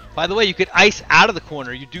 By the way, you could ice out of the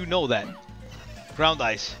corner. You do know that. Ground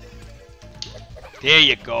ice. There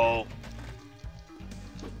you go.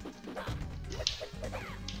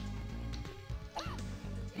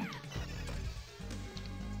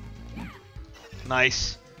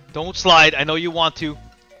 Nice. Don't slide. I know you want to.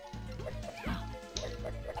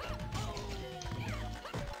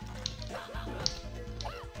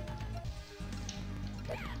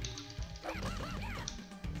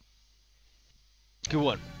 Good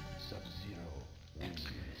one.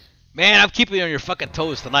 Man, I'm keeping you on your fucking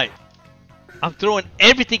toes tonight. I'm throwing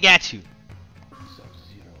everything at you.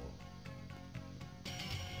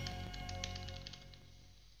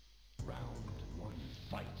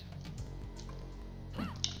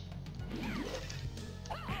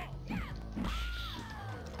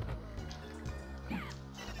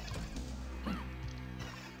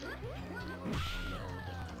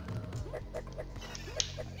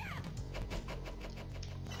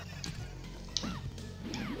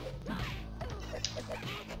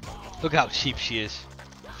 Look how cheap she is.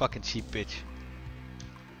 Fucking cheap bitch.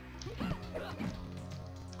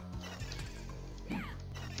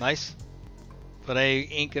 Nice. But I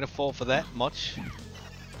ain't gonna fall for that much.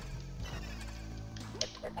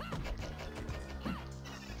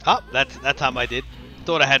 Oh, that time I did.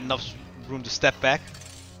 Thought I had enough room to step back.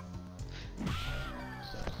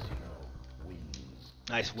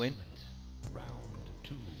 Nice win.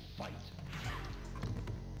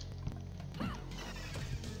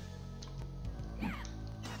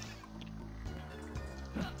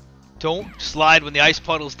 Don't slide when the ice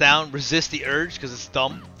puddle's down. Resist the urge because it's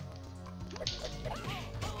dumb.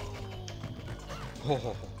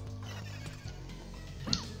 Oh.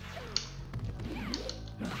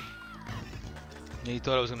 Yeah, you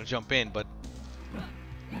thought I was going to jump in, but...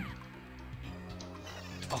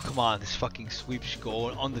 Oh, come on. This fucking sweep should go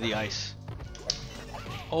under the ice.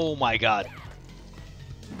 Oh my god.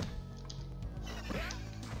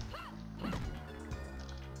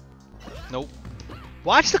 Nope.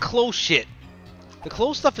 Watch the close shit. The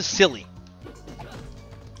close stuff is silly.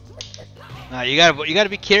 Nah, you gotta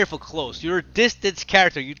be careful close. You're a distance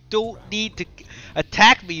character. You don't need to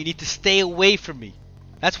attack me. You need to stay away from me.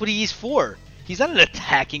 That's what he's for. He's not an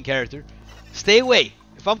attacking character. Stay away.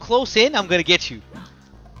 If I'm close in, I'm gonna get you.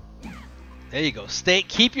 There you go.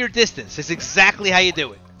 Keep your distance. That's exactly how you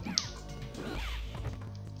do it.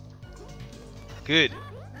 Good.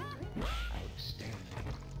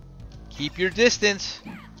 Keep your distance.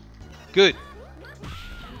 Good.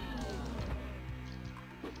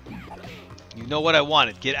 You know what I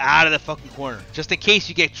wanted. Get out of the fucking corner. Just in case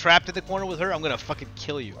you get trapped in the corner with her, I'm gonna fucking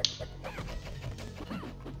kill you.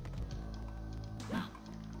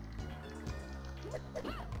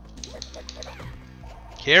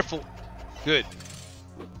 Careful. Good.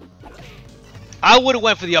 I would have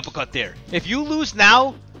went for the uppercut there. If you lose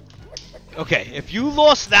now... Okay, if you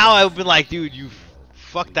lost now, I would have been like, dude, you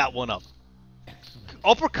fucked that one up.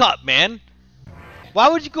 Uppercut, man. Why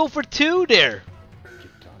would you go for 2 there?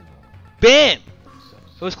 Bam.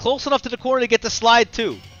 It was close enough to the corner to get the slide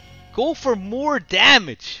too. Go for more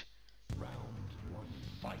damage.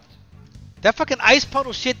 That fucking ice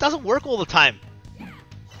puddle shit doesn't work all the time.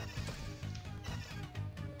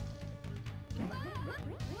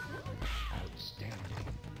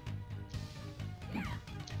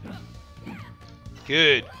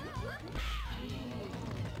 Good.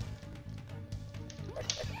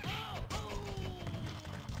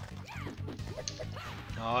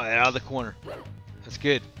 Oh, out of the corner. That's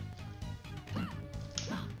good.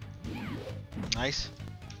 Nice.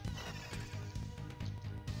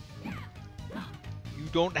 You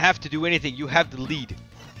don't have to do anything. You have the lead.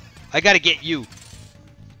 I gotta get you.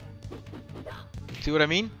 See what I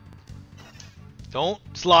mean? Don't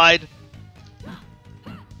slide.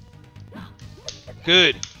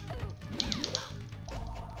 Good.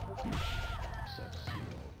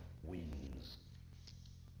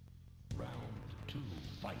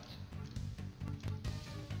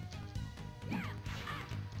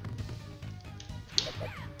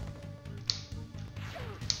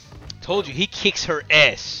 Told you, he kicks her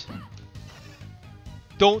ass.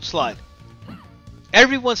 Don't slide.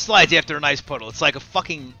 Everyone slides after an ice puddle. It's like a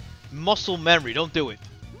fucking muscle memory. Don't do it.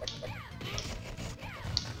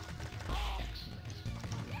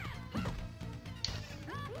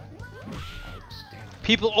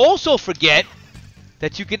 People also forget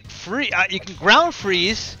that you can ground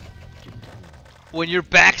freeze when your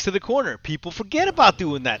back's to the corner. People forget about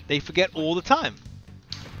doing that. They forget all the time.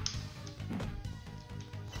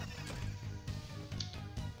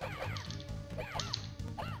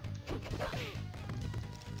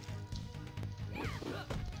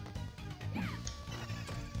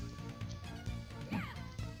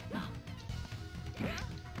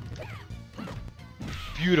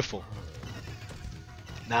 Beautiful.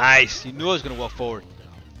 Nice. You knew I was going to walk forward.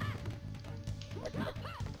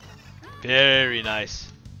 Very nice.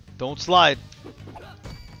 Don't slide.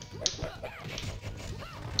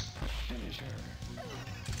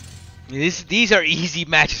 These are easy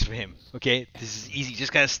matches for him. Okay, this is easy.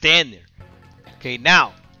 Just gotta stand there. Okay,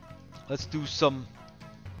 now let's do some.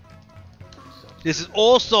 This is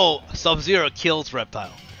also Sub-Zero kills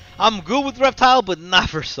Reptile. I'm good with Reptile, but not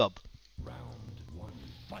for Sub. Round one,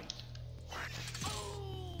 fight.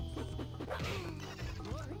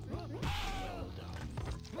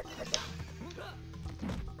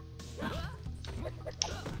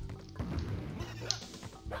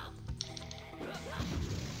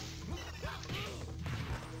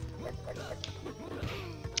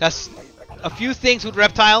 That's a few things with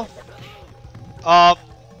Reptile. A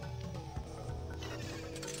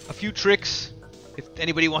few tricks. If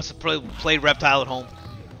anybody wants to play Reptile at home,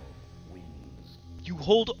 you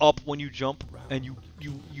hold up when you jump, and you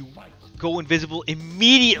go invisible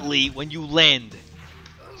immediately when you land.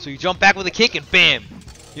 So you jump back with a kick, and bam.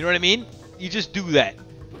 You know what I mean? You just do that,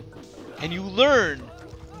 and you learn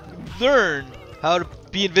how to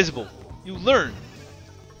be invisible. You learn.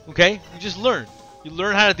 Okay? You just learn. You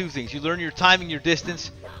learn how to do things. You learn your timing, your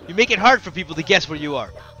distance. You make it hard for people to guess where you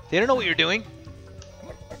are. They don't know what you're doing.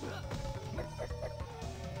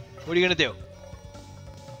 What are you gonna do?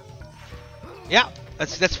 Yeah,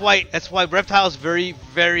 that's why Reptile is very,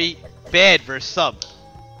 very bad versus Sub.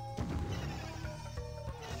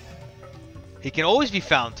 He can always be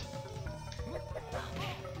found.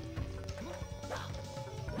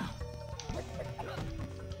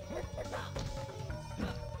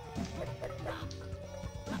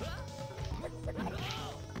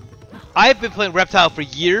 I've been playing Reptile for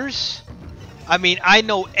years. I mean, I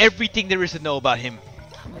know everything there is to know about him.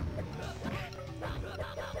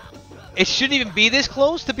 It shouldn't even be this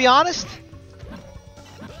close, to be honest.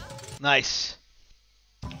 Nice.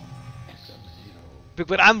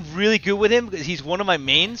 But I'm really good with him because he's one of my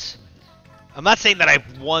mains. I'm not saying that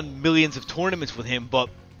I've won millions of tournaments with him, but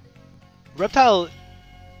Reptile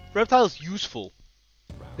is useful,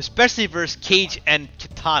 especially versus Cage and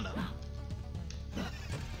Kitana.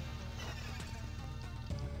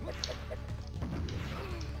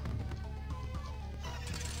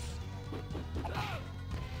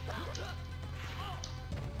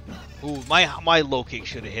 Ooh, my low kick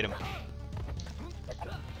should have hit him.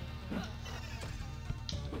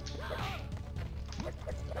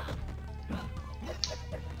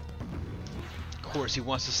 Of course he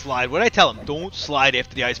wants to slide. What did I tell him? Don't slide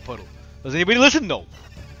after the ice puddle. Does anybody listen? No.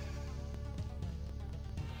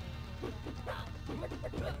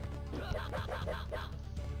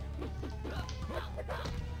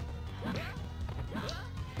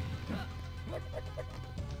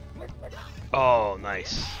 Oh,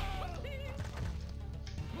 nice.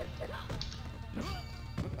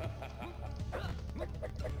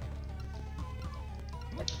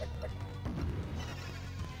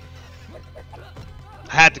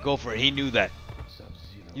 I had to go for it. He knew that.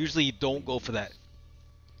 Usually you don't go for that.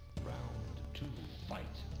 Round two, fight.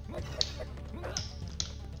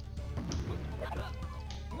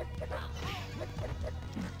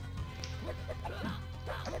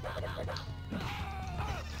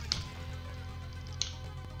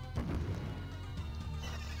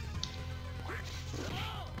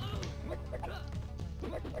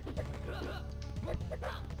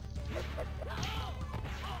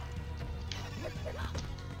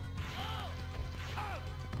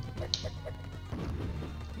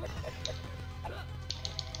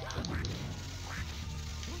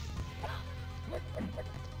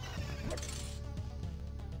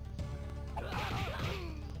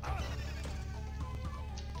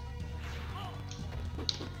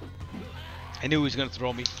 I knew he was going to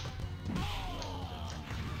throw me.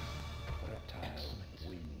 Reptile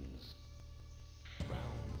wins. Round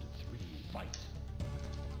three, fight.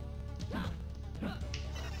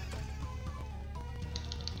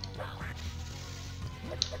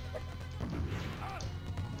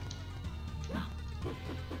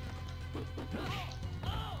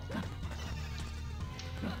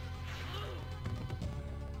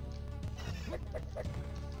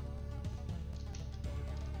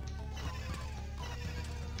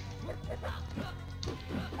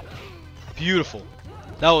 Beautiful.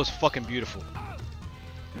 That was fucking beautiful.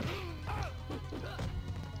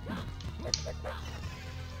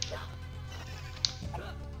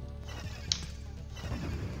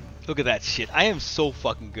 Look at that shit. I am so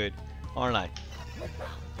fucking good, aren't I?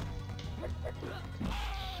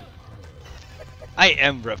 I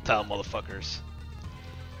am Reptile, motherfuckers.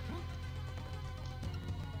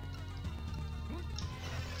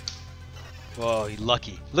 Whoa, he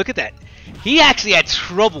lucky. Look at that. He actually had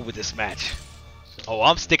trouble with this match. Oh,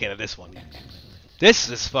 I'm sticking to this one. This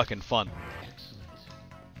is fucking fun.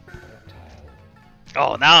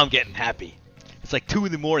 Oh, now I'm getting happy. It's like 2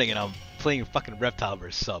 in the morning and I'm playing a fucking Reptile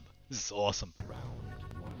versus Sub. This is awesome.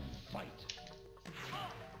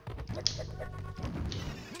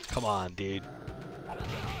 Come on, dude.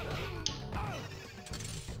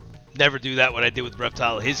 Never do that what I did with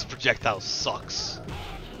Reptile. His projectile sucks.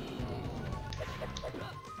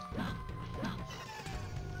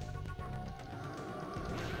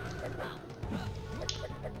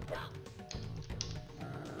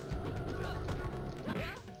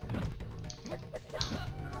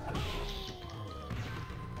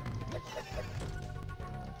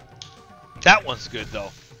 That one's good though.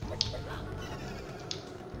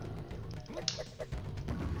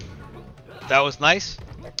 That was nice.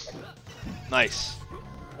 Nice.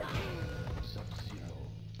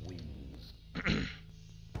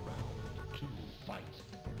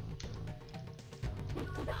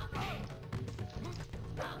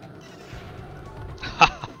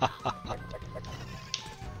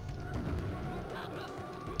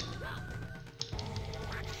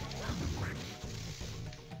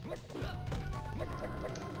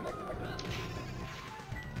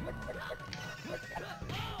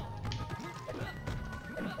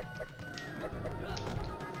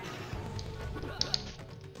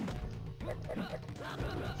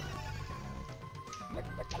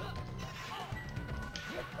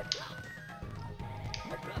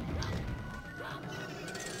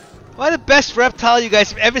 Am I the best Reptile you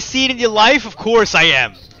guys have ever seen in your life? Of course I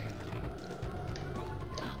am.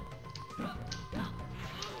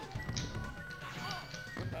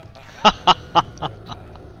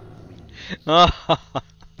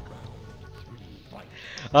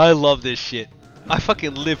 I love this shit. I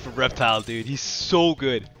fucking live for Reptile, dude. He's so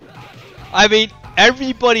good. I mean,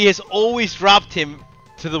 everybody has always dropped him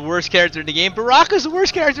to the worst character in the game. Baraka's the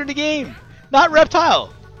worst character in the game, not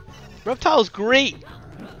Reptile. Reptile's great.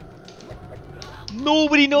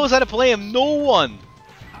 Nobody knows how to play him. No one.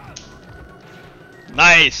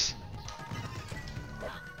 Nice.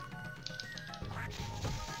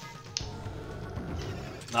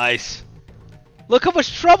 Nice. Look how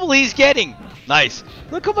much trouble he's getting. Nice.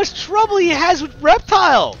 Look how much trouble he has with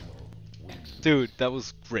Reptile. Dude, that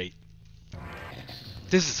was great.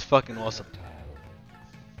 This is fucking awesome.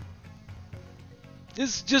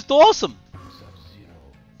 This is just awesome.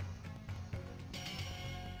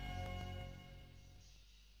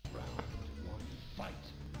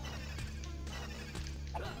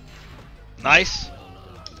 Nice.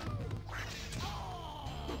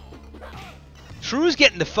 TruKuu's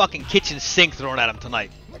getting the fucking kitchen sink thrown at him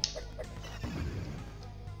tonight.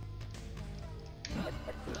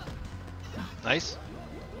 Nice.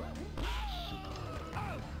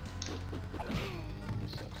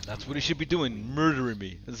 That's what he should be doing, murdering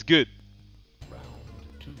me. That's good.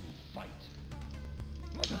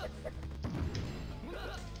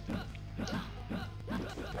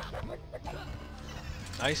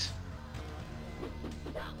 Nice.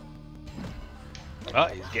 Oh,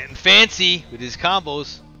 he's getting fancy with his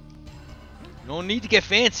combos. No need to get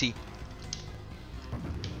fancy.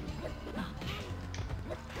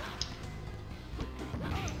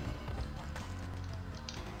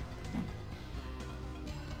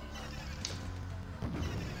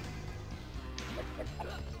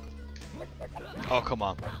 Oh, come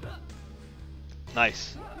on.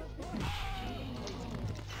 Nice.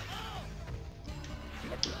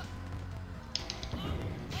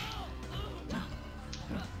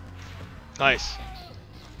 Nice.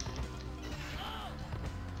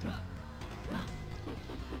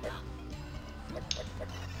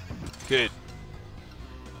 Good.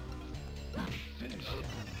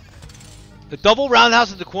 The double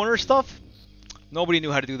roundhouse at the corner stuff, nobody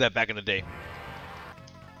knew how to do that back in the day.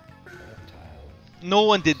 No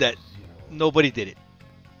one did that. Nobody did it.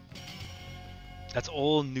 That's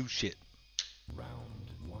all new shit. Round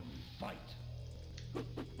one, fight.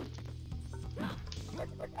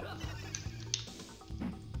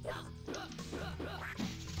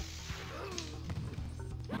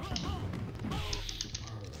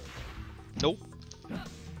 Nope.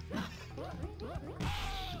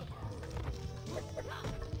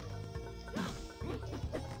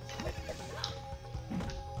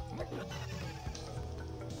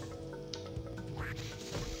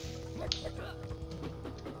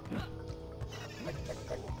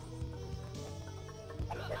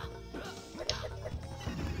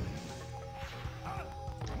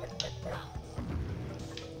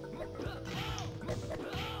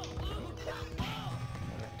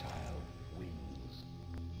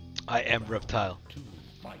 I am Reptile.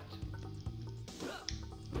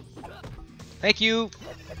 Thank you.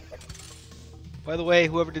 By the way,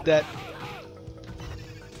 whoever did that.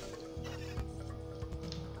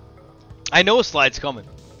 I know a slide's coming.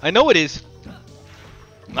 I know it is.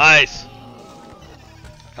 Nice.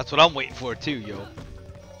 That's what I'm waiting for too, yo.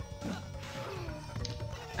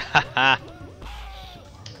 Haha.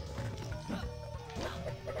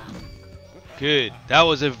 Good. That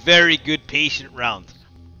was a very good patient round.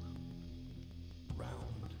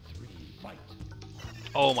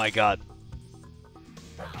 Oh my god.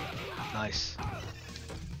 Nice.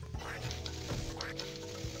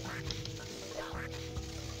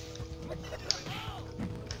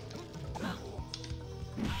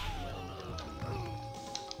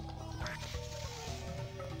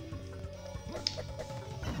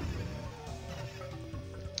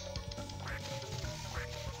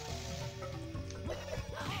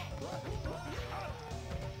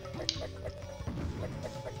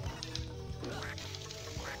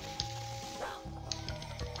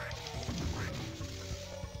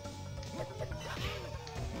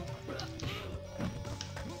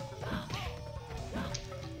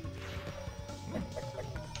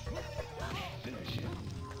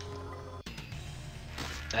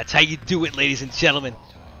 That's how you do it, ladies and gentlemen.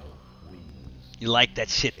 You like that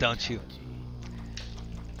shit, don't you?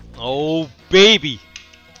 Oh, baby.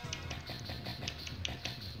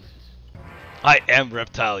 I am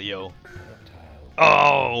Reptile, yo.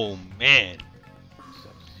 Oh, man.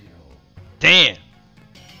 Damn.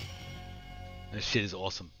 That shit is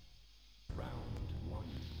awesome.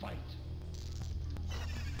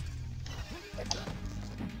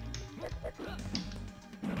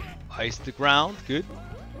 Ice the ground, good.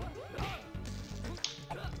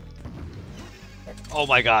 Oh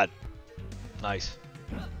my god. Nice.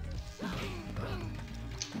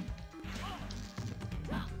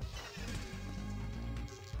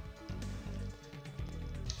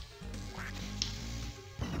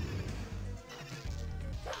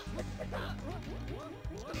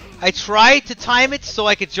 I tried to time it so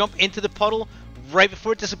I could jump into the puddle right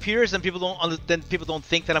before it disappears, and people don't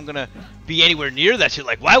think that I'm gonna be anywhere near that shit.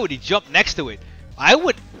 Like, why would he jump next to it? I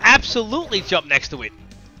would absolutely jump next to it.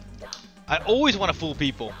 I always want to fool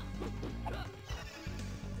people.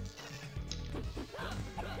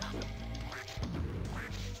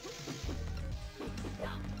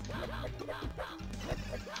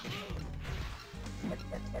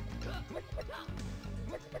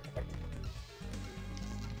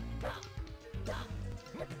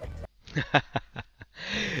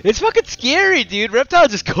 It's fucking scary, dude. Reptile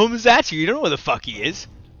just comes at you. You don't know where the fuck he is.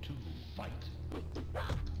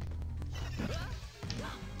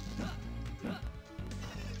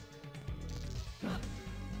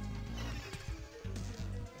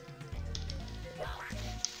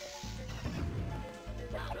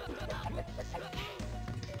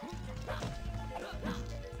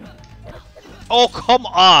 Oh, come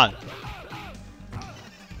on.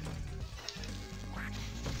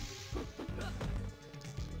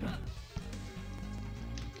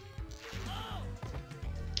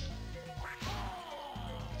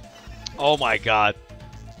 Oh my god.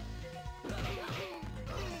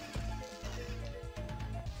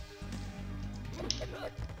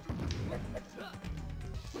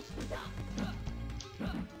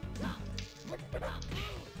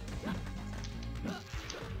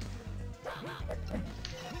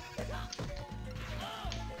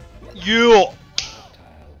 You.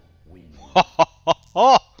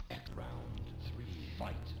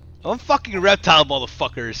 I'm fucking Reptile,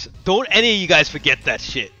 motherfuckers. Don't any of you guys forget that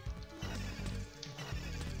shit.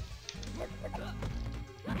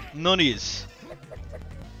 None of yous.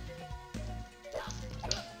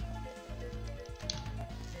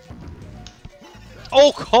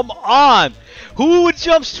 Oh, come on! Who would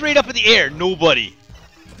jump straight up in the air? Nobody.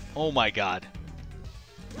 Oh my god.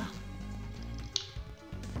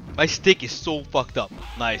 My stick is so fucked up.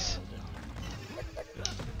 Nice.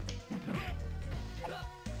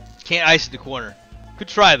 Can't ice in the corner. Good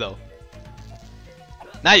try though.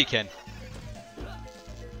 Now you can.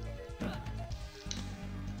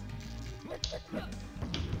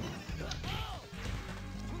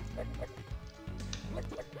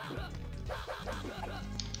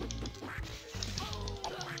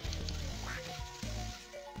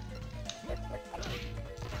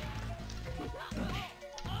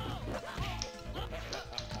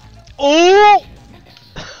 Oh!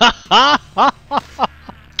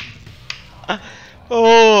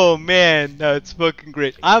 Oh man, no, it's fucking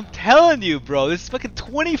great. I'm telling you, bro, this is fucking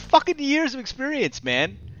 20 fucking years of experience,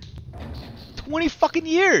 man. 20 fucking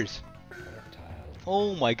years.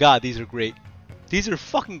 Oh my god, these are great. These are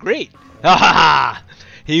fucking great. Ah,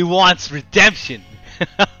 he wants redemption.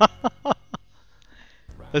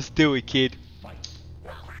 Let's do it, kid.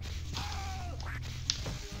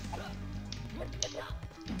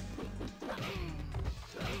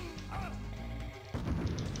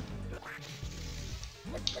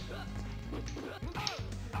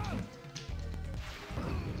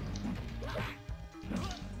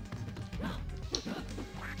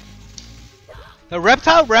 The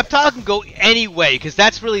Reptile can go any way, because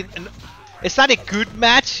that's really... It's not a good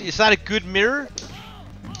match. It's not a good mirror.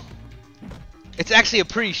 It's actually a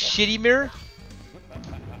pretty shitty mirror.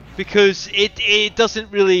 Because it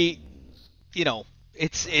doesn't really... You know,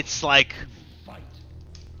 it's like...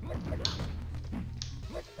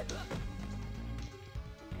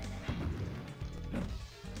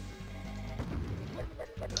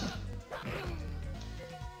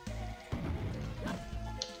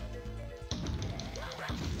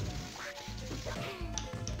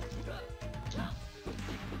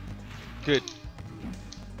 Good.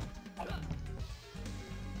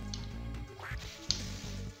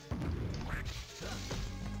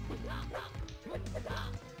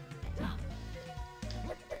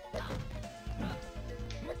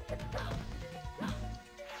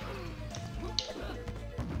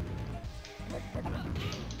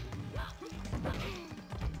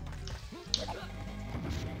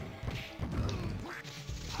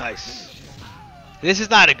 Nice. This is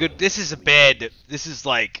not a good... This is a bad... This is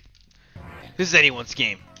like... This is anyone's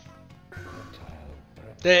game.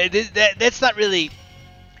 That's not really...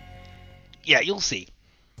 Yeah, you'll see.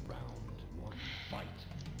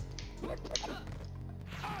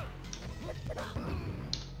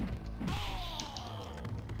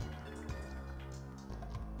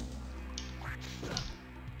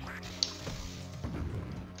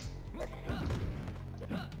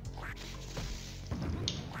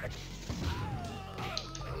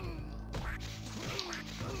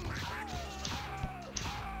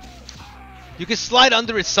 You can slide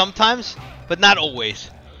under it sometimes, but not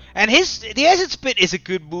always. And the acid spit is a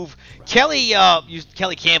good move. Kelly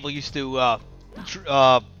Campbell used to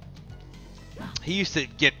he used to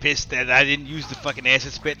get pissed that I didn't use the fucking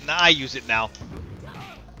acid spit, and I use it now.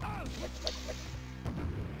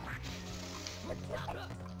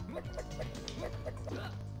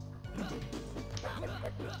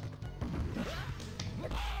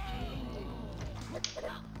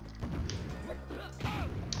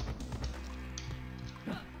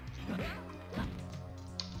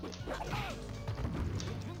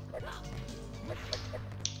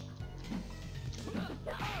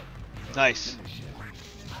 Nice.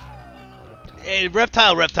 Hey,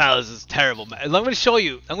 Reptile is terrible, man. I'm gonna show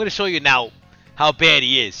you now how bad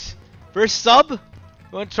he is. First sub. You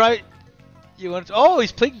wanna try? Oh,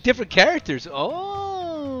 he's playing different characters.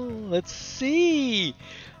 Oh, let's see.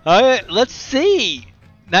 Alright, let's see.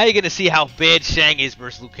 Now you're gonna see how bad Shang is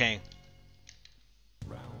versus Liu Kang.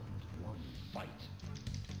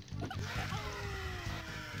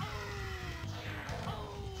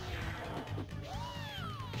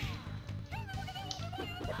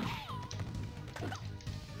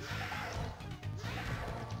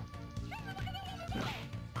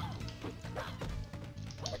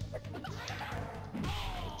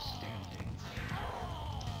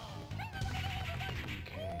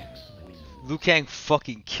 Liu Kang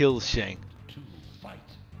fucking kills Shang.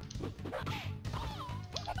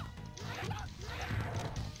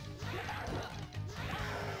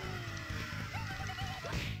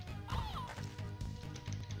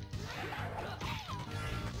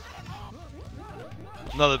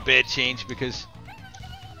 Another bad change because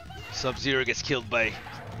Sub-Zero gets killed by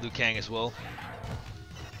Liu Kang as well.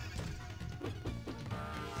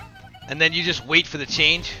 And then you just wait for the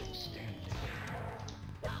change.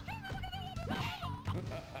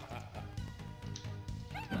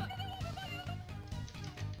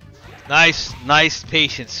 Nice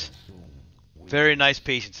patience. Very nice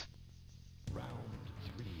patience. Round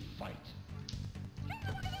 3, fight.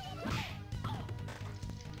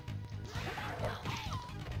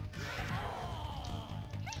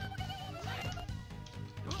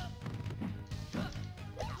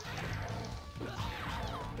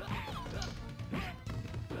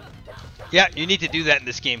 Yeah, you need to do that in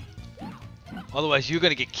this game. Otherwise, you're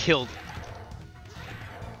gonna get killed.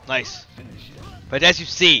 Nice. But as you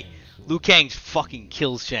see, Liu Kang fucking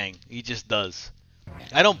kills Shang. He just does.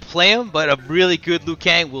 I don't play him, but a really good Liu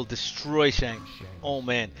Kang will destroy Shang. Oh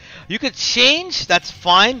man. You could change, that's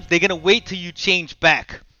fine. They're gonna wait till you change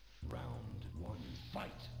back. Round 1,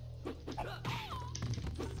 fight.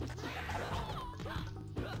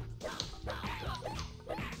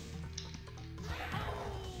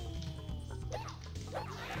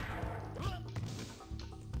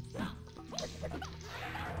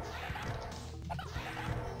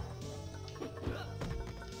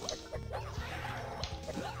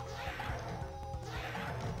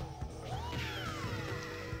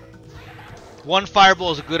 One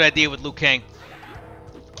fireball is a good idea with Liu Kang.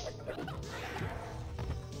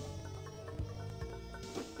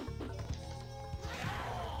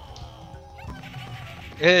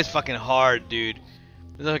 It is fucking hard, dude.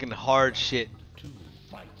 It's fucking hard shit.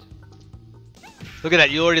 Look at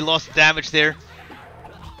that, you already lost damage there.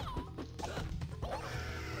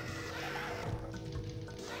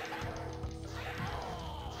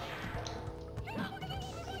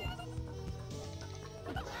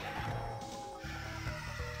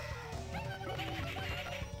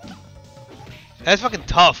 That's fucking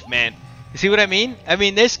tough, man. You see what I mean? I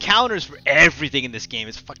mean, there's counters for everything in this game.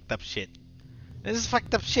 It's fucked up shit. This is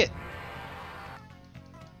fucked up shit.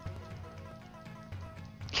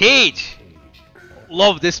 Cage!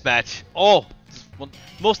 Love this match. Oh,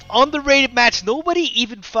 most underrated match. Nobody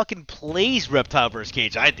even fucking plays Reptile vs.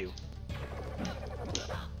 Cage. I do.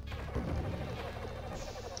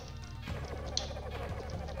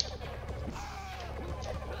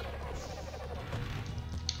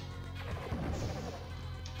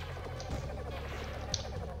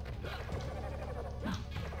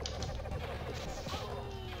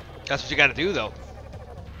 That's what you gotta do, though.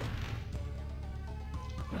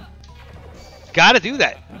 Gotta do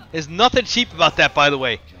that. There's nothing cheap about that, by the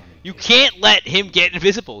way. You can't let him get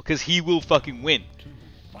invisible, because he will fucking win.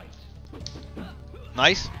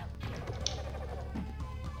 Nice.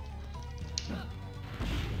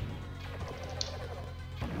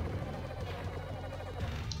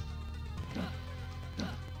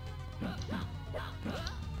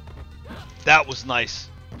 That was nice.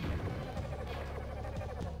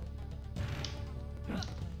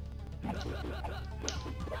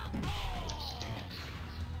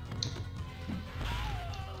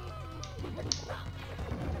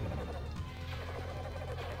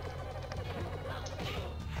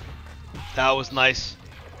 That was nice.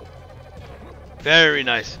 Very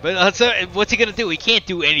nice. But what's he gonna do? He can't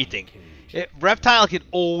do anything. Reptile can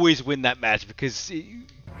always win that match because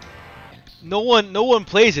no one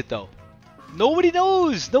plays it though. Nobody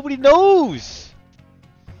knows. Nobody knows.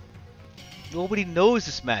 Nobody knows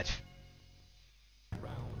this match.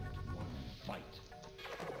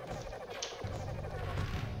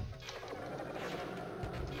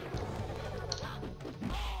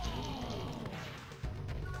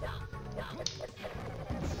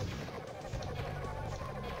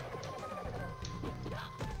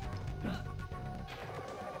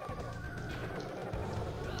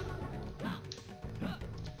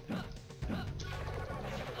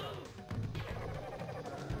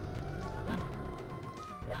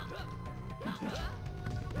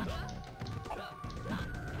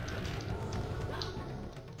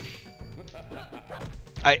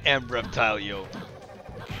 I am Reptile, yo.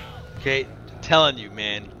 Okay, telling you,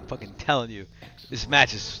 man. I'm fucking telling you. This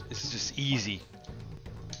match is just easy.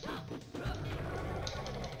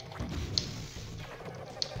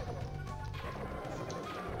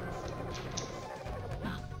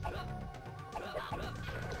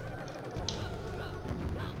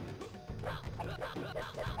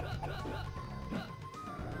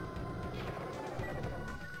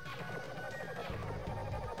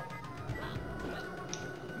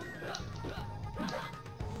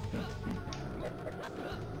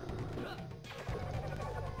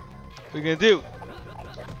 What you gonna do?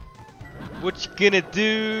 What you gonna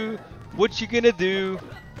do? What you gonna do?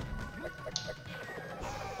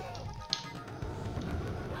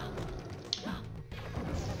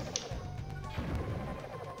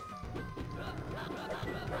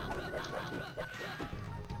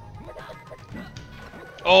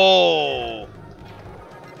 Oh!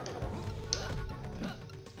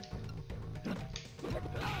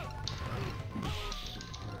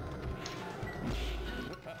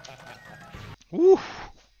 Woo!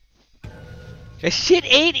 This shit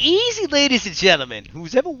ain't easy, ladies and gentlemen.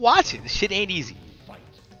 Who's ever watching? This shit ain't easy.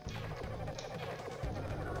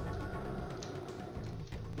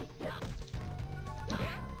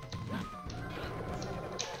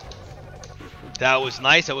 That was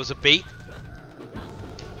nice. That was a bait.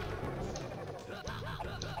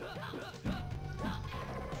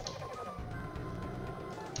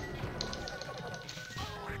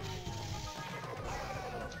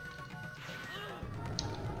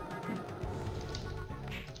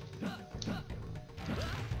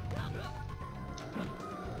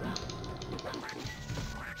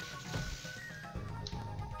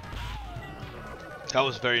 That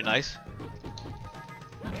was very nice.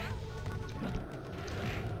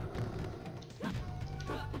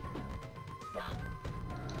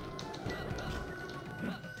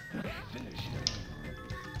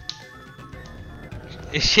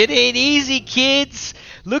 This shit ain't easy, kids.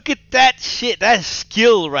 Look at that shit. That's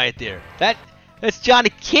skill right there. That's Johnny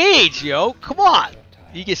Cage, yo. Come on.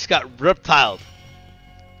 He just got reptiled.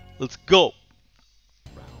 Let's go.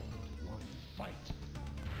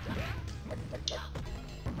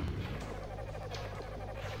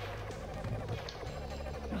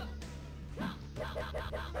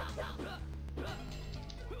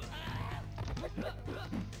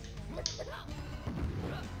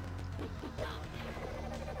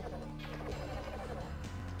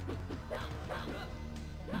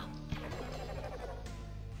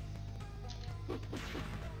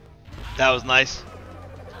 That was nice.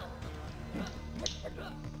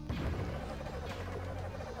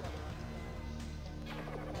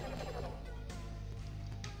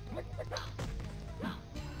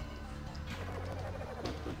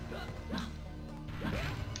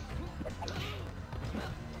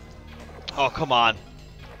 Oh, come on.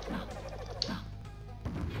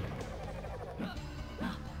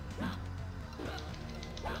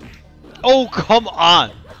 Oh, come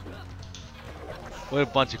on. What a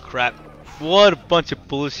bunch of crap. What a bunch of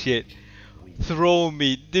bullshit. Throw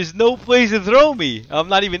me. There's no place to throw me. I'm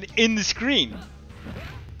not even in the screen.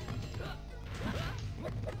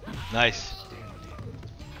 Nice.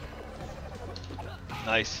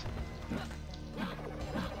 Nice.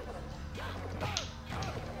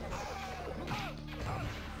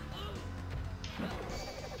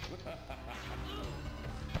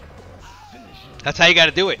 That's how you gotta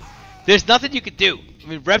do it. There's nothing you can do. I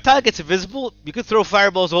mean, Reptile gets invisible, you can throw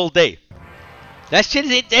fireballs all day. That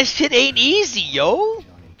shit ain't easy, yo.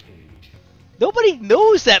 Nobody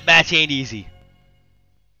knows that match ain't easy.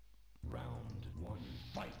 Round 1,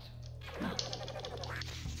 fight.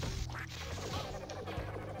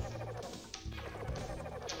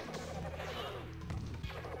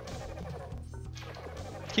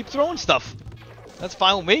 Keep throwing stuff. That's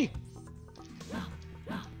fine with me.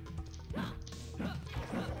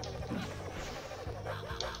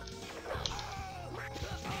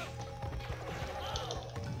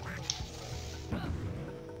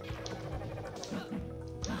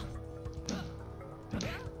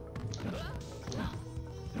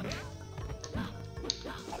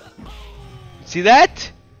 See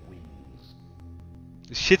that?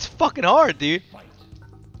 This shit's fucking hard, dude.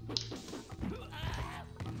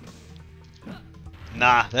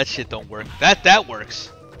 Nah, that shit don't work. That works.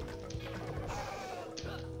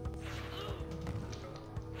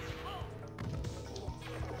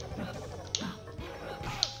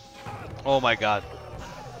 Oh my god.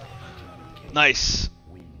 Nice.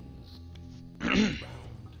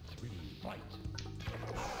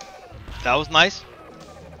 That was nice.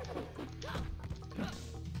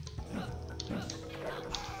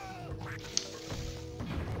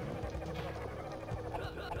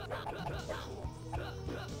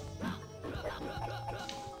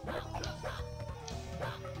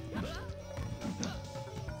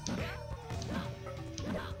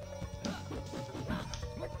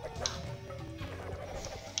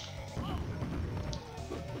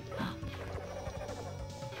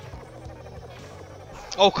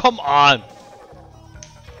 Oh, come on.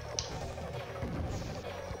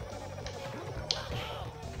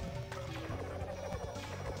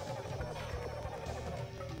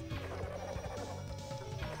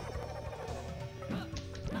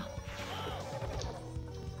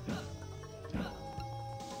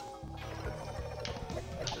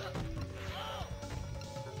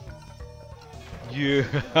 You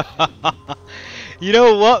You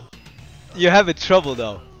know what? You're having trouble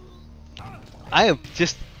though. I am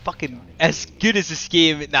just fucking as good as this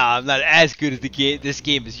game. Nah, I'm not as good at this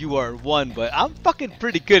game as you are at one, but I'm fucking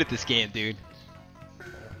pretty good at this game, dude.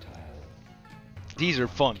 These are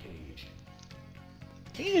fun.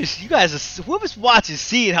 You guys, whoever's watching,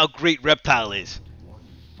 seeing how great Reptile is.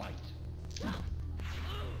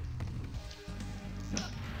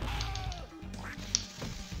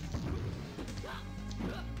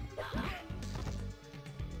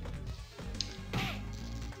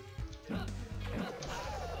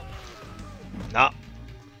 Nah.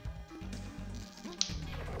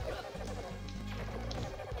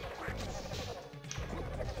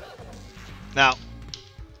 Now,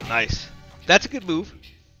 nice. That's a good move.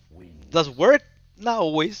 Does it work? Not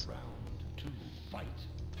always.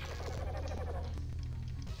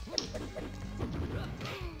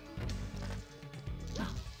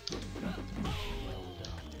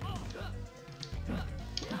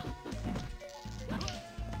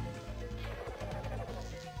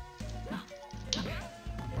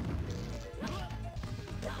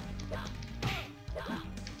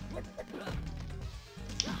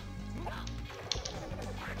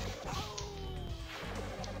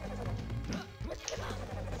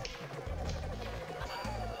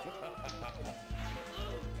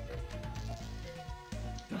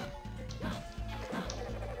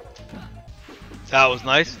 That was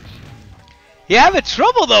nice. You're having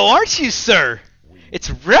trouble though, aren't you, sir? It's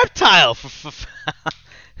Reptile.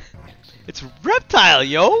 It's Reptile,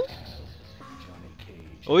 yo.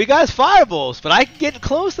 Well, we got fireballs, but I can get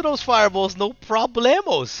close to those fireballs, no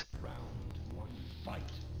problemos.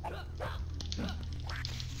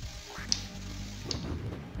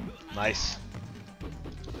 Nice.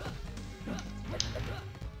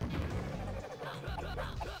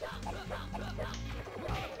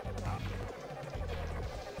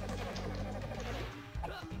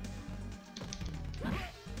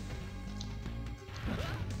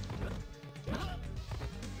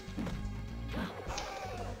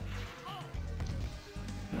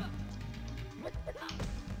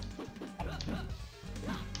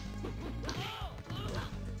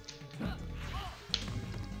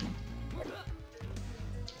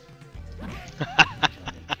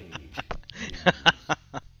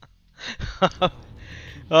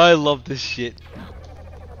 I love this shit.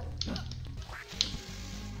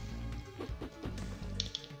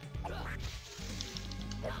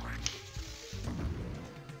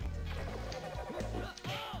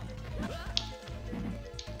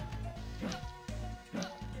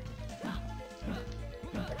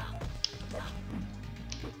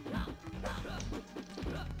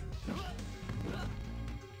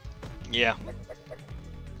 Yeah.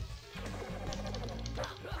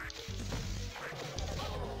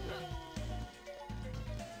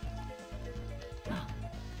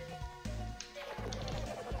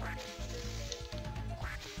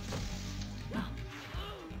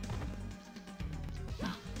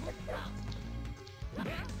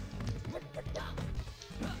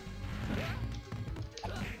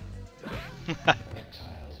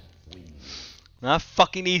 Not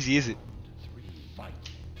fucking easy, is it?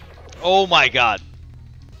 Oh my god.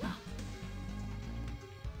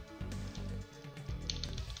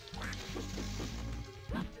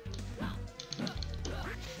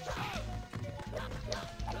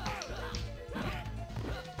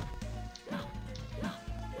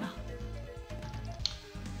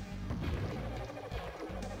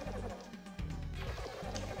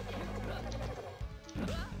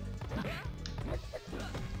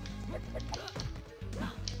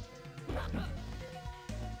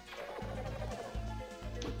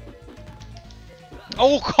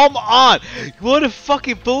 Oh, come on! What a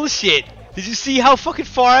fucking bullshit! Did you see how fucking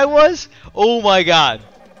far I was? Oh my god.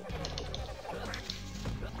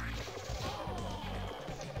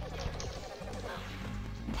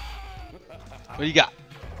 What do you got?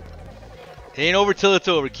 It ain't over till it's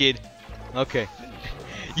over, kid. Okay.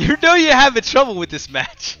 You know you're having trouble with this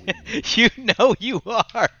match. You know you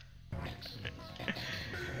are.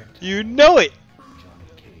 You know it.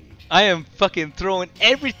 I am fucking throwing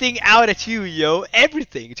everything out at you, yo.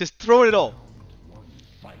 Everything. Just throwing it all.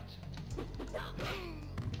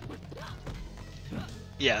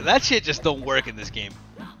 Yeah, that shit just don't work in this game.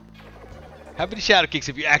 How many shadow kicks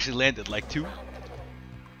have you actually landed? Like 2?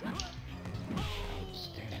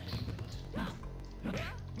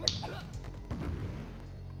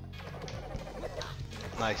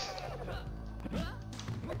 Nice.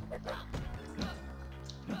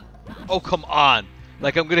 Oh, come on.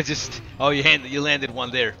 Like I'm gonna just... Oh, you landed one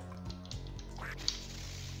there.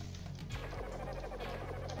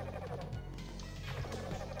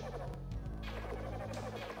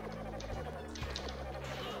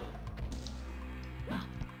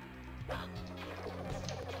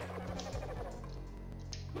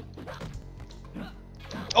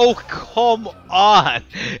 Oh, come on.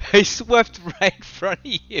 I swept right in front of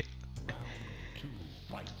you.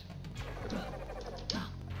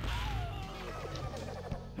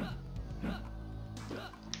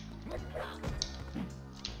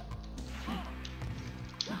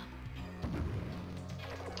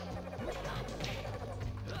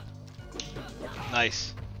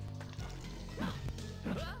 Nice.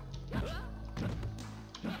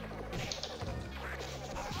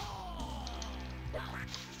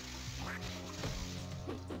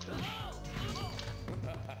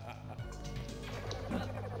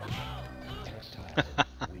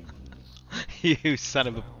 You son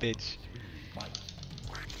of a bitch.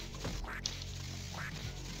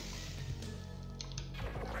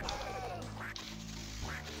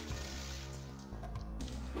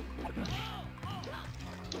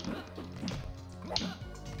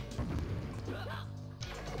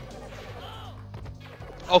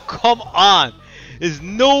 Oh, come on. There's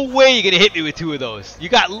no way you're gonna hit me with 2 of those. You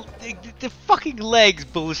got the fucking legs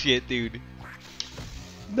bullshit, dude.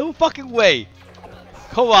 No fucking way.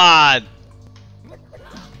 Come on.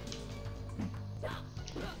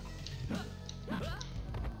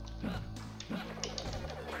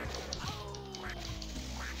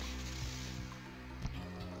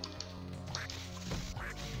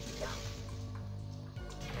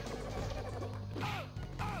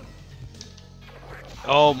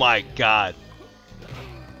 Oh my god.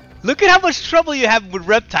 Look at how much trouble you have with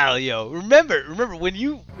Reptile, yo. Remember when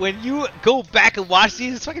you go back and watch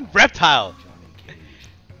these, it's fucking Reptile.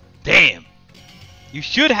 Damn. You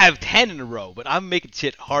should have 10 in a row, but I'm making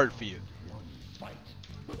shit hard for you.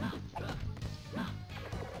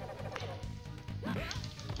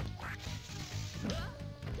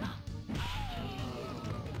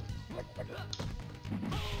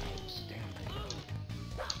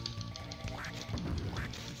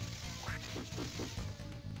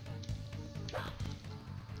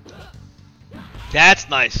 That's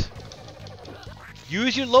nice.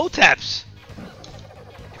 Use your low taps.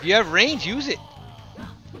 If you have range, use it.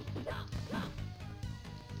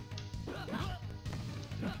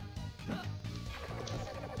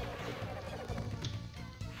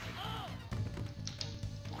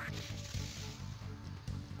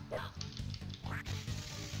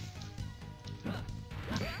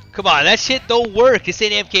 Come on, that shit don't work. It's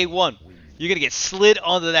in MK1. You're gonna get slid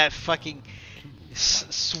onto that fucking...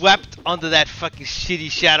 swept onto that fucking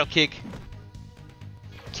shitty shadow kick.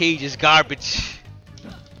 Cage is garbage.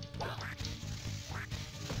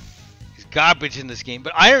 He's garbage in this game,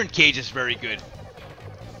 but Iron Cage is very good.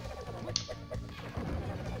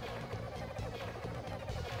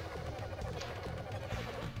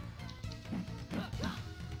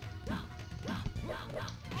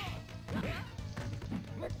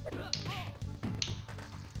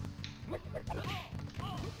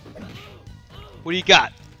 What do you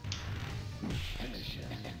got?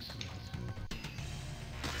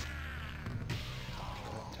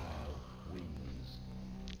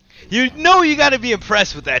 You know you gotta be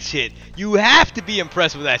impressed with that shit. You have to be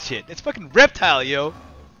impressed with that shit. It's fucking Reptile, yo.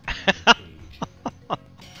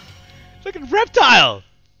 Fucking Reptile.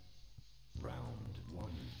 Round 1,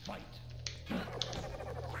 fight.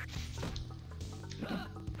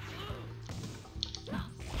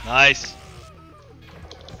 Nice.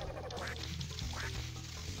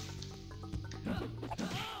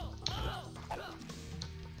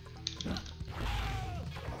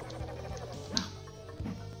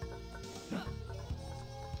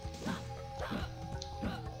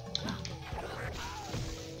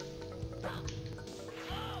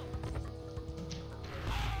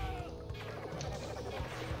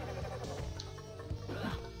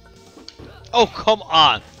 Oh, come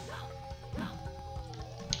on.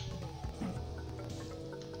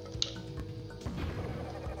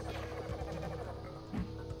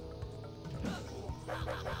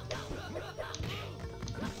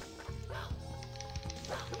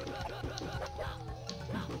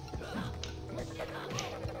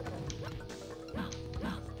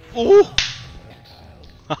 Ooh.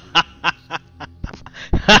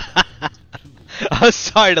 I'm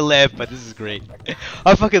sorry to laugh, but this is great.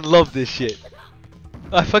 I fucking love this shit.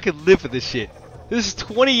 I fucking live for this shit. This is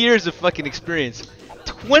 20 years of fucking experience.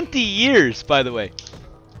 20 years, by the way.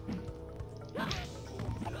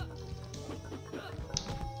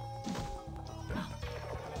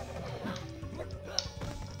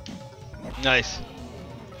 Nice.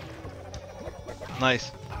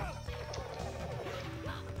 Nice.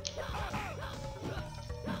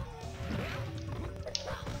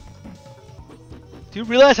 Do you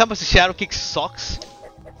realize how much the shadow kick sucks?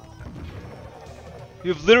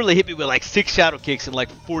 You've literally hit me with like 6 shadow kicks in like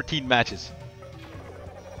 14 matches.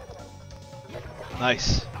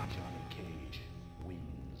 Nice. Cage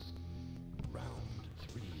wins. Round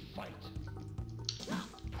 3, fight.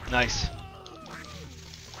 Nice.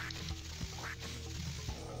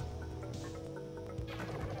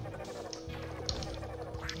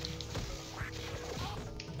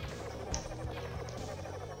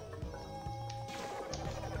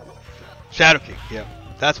 Shadow kick, yeah.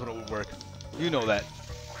 That's when it would work. You know that.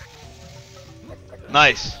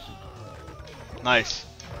 Nice. Nice.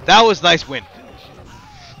 That was a nice win.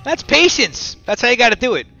 That's patience. That's how you gotta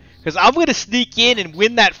do it. Because I'm gonna sneak in and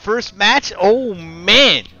win that first match. Oh,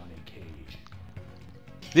 man.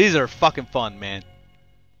 These are fucking fun, man.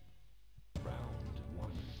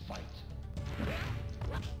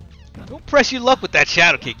 Don't press your luck with that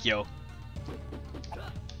shadow kick, yo.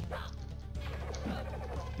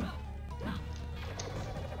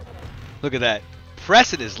 Look at that.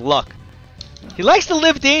 Pressing his luck. He likes to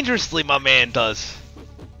live dangerously, my man does.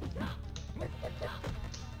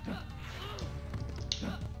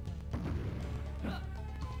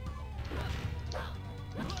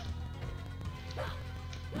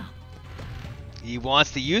 He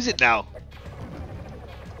wants to use it now.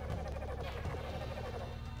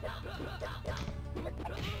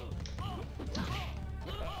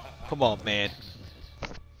 Come on, man.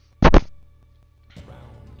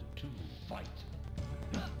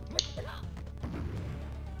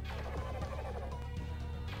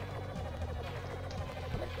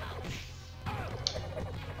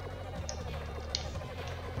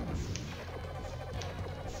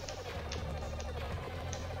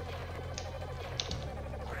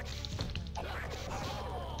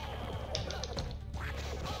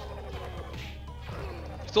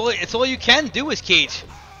 It's all you can do is cage.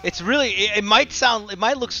 It's really, it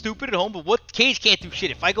might look stupid at home, but what Cage can't do shit.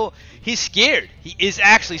 If I go, he's scared. He is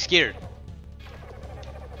actually scared.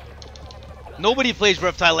 Nobody plays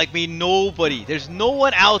Reptile like me. Nobody. There's no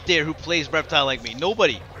one out there who plays Reptile like me.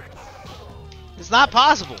 Nobody. It's not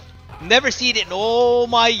possible. Never seen it in all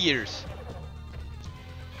my years.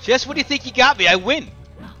 Just when you think you got me, I win.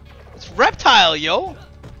 It's Reptile, yo.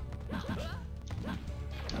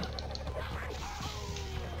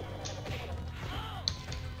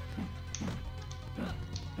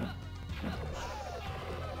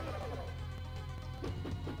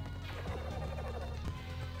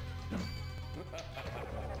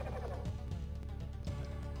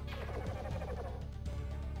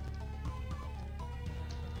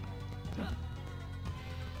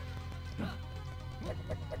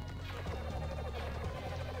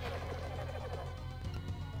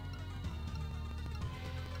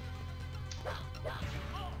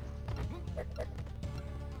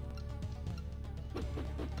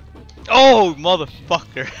 Oh,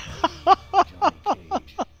 motherfucker.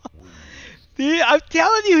 Dude, I'm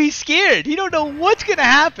telling you, he's scared. He don't know what's going to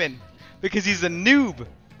happen because he's a noob.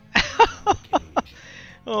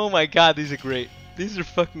 Oh my god, these are great. These are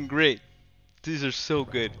fucking great. These are so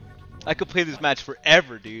good. I could play this match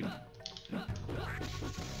forever, dude.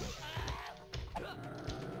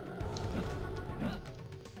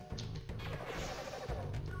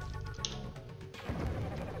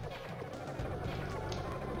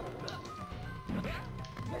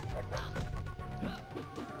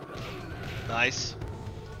 Nice.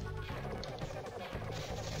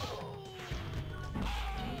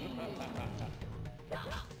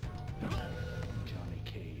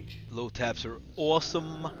 Low taps are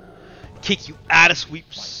awesome. Kick you out of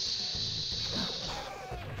sweeps.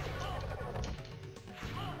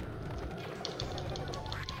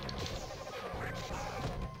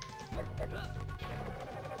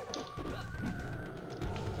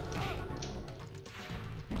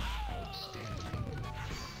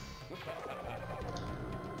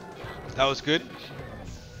 That was good.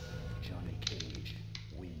 Johnny Cage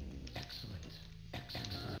wins. Excellent.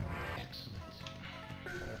 Excellent. Excellent.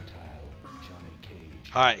 Reptile. Johnny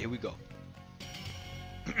Cage. All right, here we go.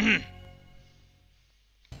 Round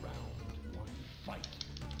one. Fight.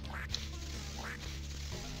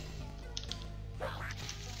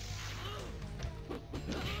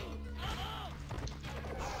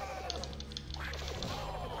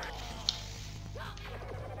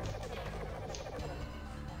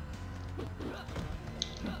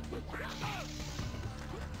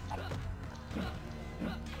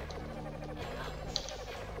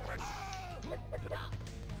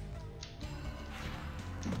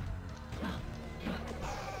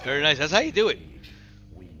 Very nice. That's how you do it.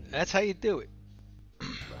 That's how you do it.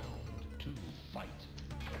 Round two. Fight.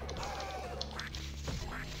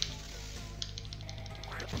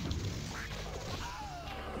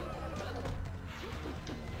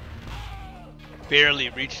 Barely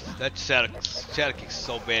reached. That shadow kick's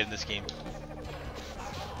so bad in this game.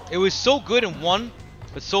 It was so good in one,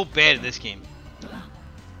 but so bad in this game.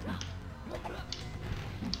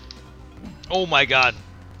 Oh my god.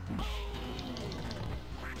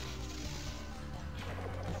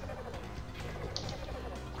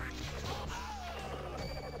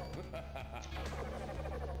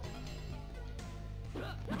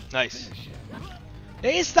 Nice.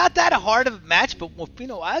 Hey, it's not that hard of a match, but you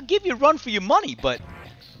know, I'll give you a run for your money. But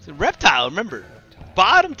it's a Reptile, remember,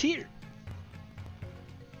 bottom tier.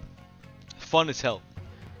 Fun as hell.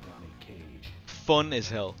 Fun as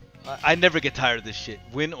hell. I never get tired of this shit,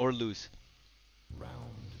 win or lose. Round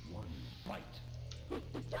one. Fight.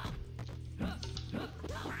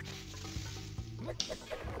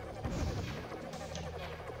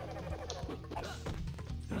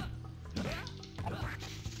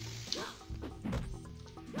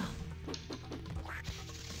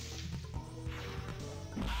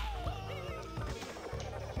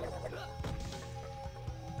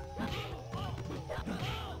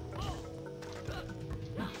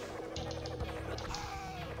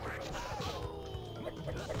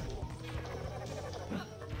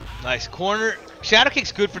 Nice corner. Shadow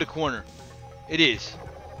kick's good for the corner. It is.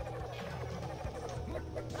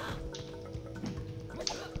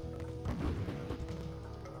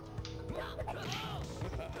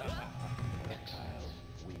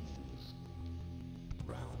 Wins.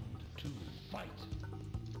 Round two. Fight.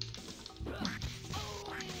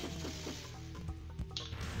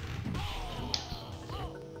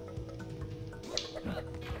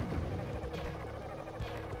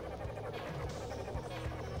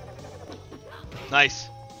 Nice.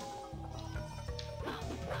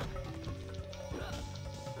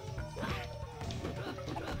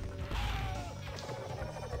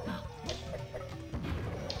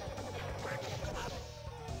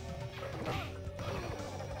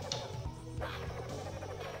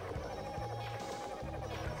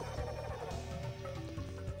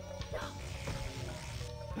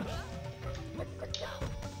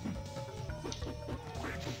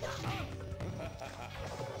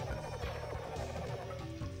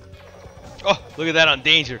 Oh, look at that on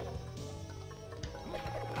danger.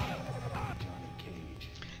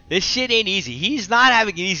 This shit ain't easy. He's not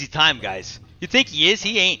having an easy time, guys. You think he is?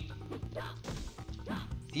 He ain't.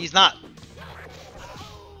 He's not.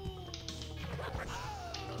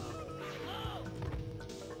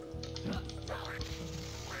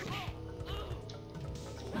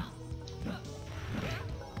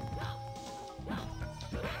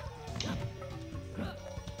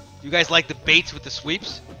 You guys like the baits with the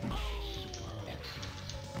sweeps?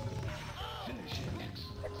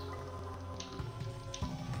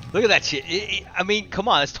 Look at that shit. I mean, come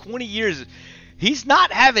on. That's 20 years. He's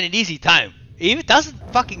not having an easy time. It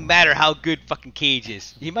doesn't fucking matter how good fucking Cage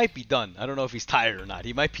is. He might be done. I don't know if he's tired or not.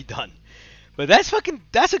 He might be done. But that's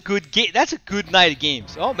a good game. That's a good night of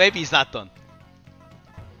games. Oh, maybe he's not done.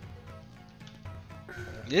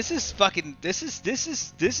 This is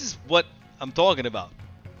what I'm talking about.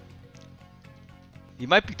 He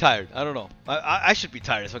might be tired. I don't know. I should be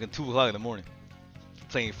tired. It's fucking 2 o'clock in the morning.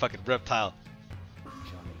 Playing a fucking reptile.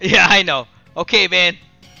 Yeah, I know. Okay, man.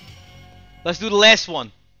 Let's do the last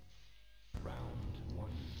one.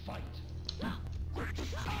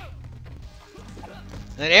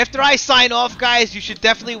 And after I sign off, guys, you should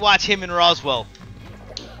definitely watch him and Roswell.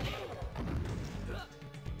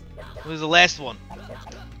 What was the last one?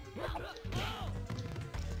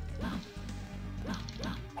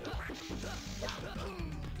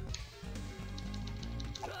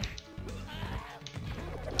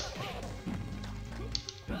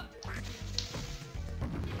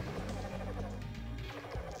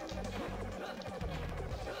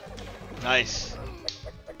 Nice.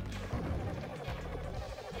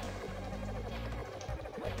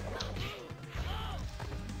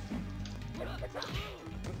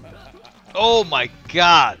 Oh my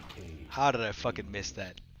god. How did I fucking miss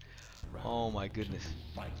that? Oh my goodness.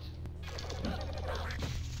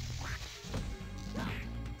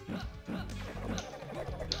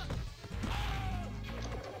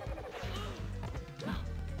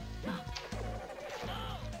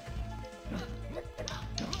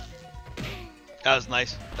 That was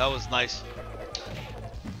nice. That was nice.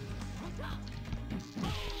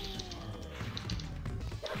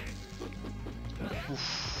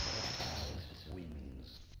 Oof.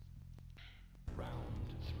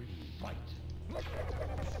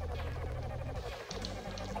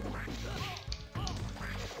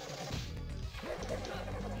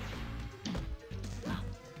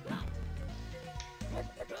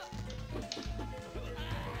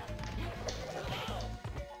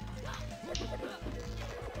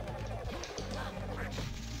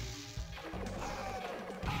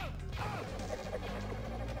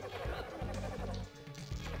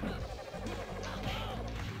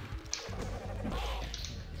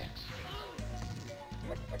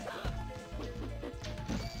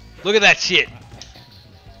 Look at that shit.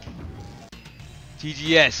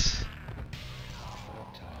 GGS.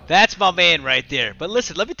 That's my man right there. But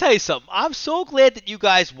listen, let me tell you something. I'm so glad that you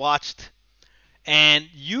guys watched. And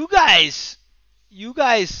you guys,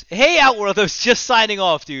 hey Outworld, I was just signing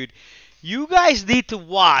off, dude. You guys need to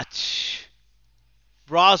watch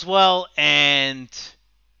Roswell and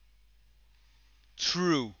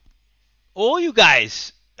TruKuu. All you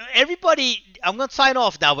guys, everybody, I'm going to sign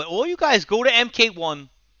off now, but all you guys go to MK1.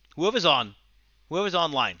 Whoever's online,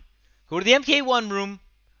 go to the MK1 room.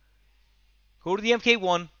 Go to the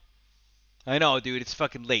MK1. I know, dude, it's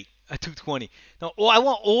fucking late at 2:20. No, I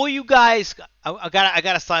want all you guys. I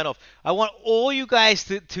gotta sign off. I want all you guys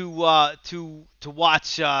to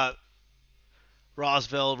watch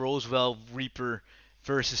Roswell Reaper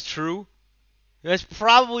versus TruKuu. That's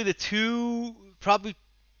probably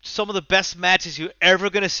some of the best matches you're ever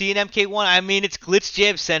gonna see in MK1. I mean, it's Glitch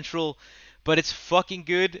Jab Central. But it's fucking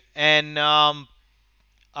good, and I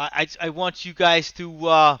want you guys to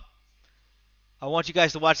watch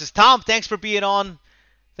this. Tom, thanks for being on.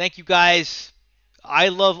 Thank you guys. I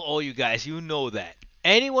love all you guys. You know that.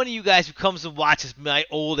 Any one of you guys who comes and watches my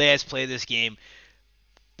old ass play this game,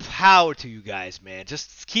 power to you guys, man.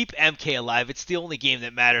 Just keep MK alive. It's the only game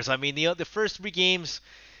that matters. I mean, the first 3 games,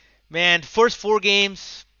 man, first 4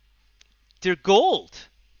 games, they're gold.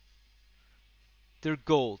 They're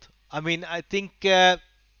gold. I mean, I think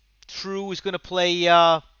TruKuu is going to play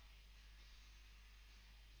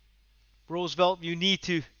Roosevelt. You need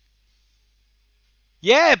to.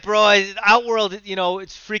 Yeah, bro. Outworld. You know,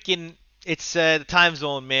 it's freaking. It's the time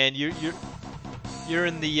zone, man. You're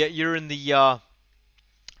in the. I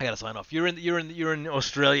gotta sign off. You're in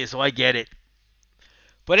Australia, so I get it.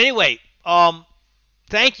 But anyway,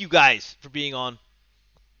 thank you guys for being on.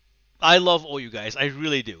 I love all you guys. I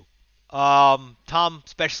really do. Tom,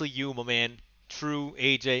 especially you, my man. TruKuu,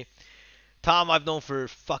 AJ. Tom I've known for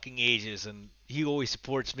fucking ages, and he always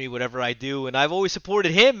supports me whatever I do, and I've always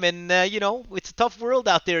supported him. And it's a tough world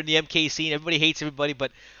out there in the MK scene. Everybody hates everybody,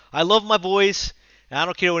 but I love my boys, and I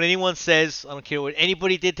don't care what anyone says. I don't care what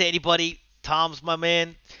anybody did to anybody. Tom's my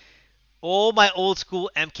man. All my old school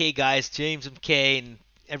MK guys, James MK, and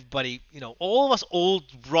everybody, all of us old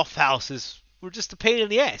rough houses, were just a pain in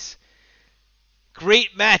the ass.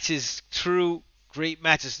 Great matches, true. Great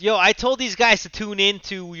matches. Yo, I told these guys to tune in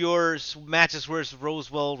to your matches versus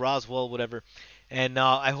Roswell, whatever, and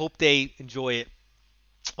I hope they enjoy it.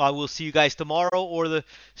 I will see you guys tomorrow or the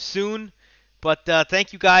soon. But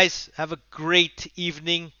thank you guys. Have a great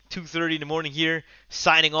evening. 2:30 in the morning here.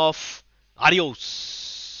 Signing off. Adios.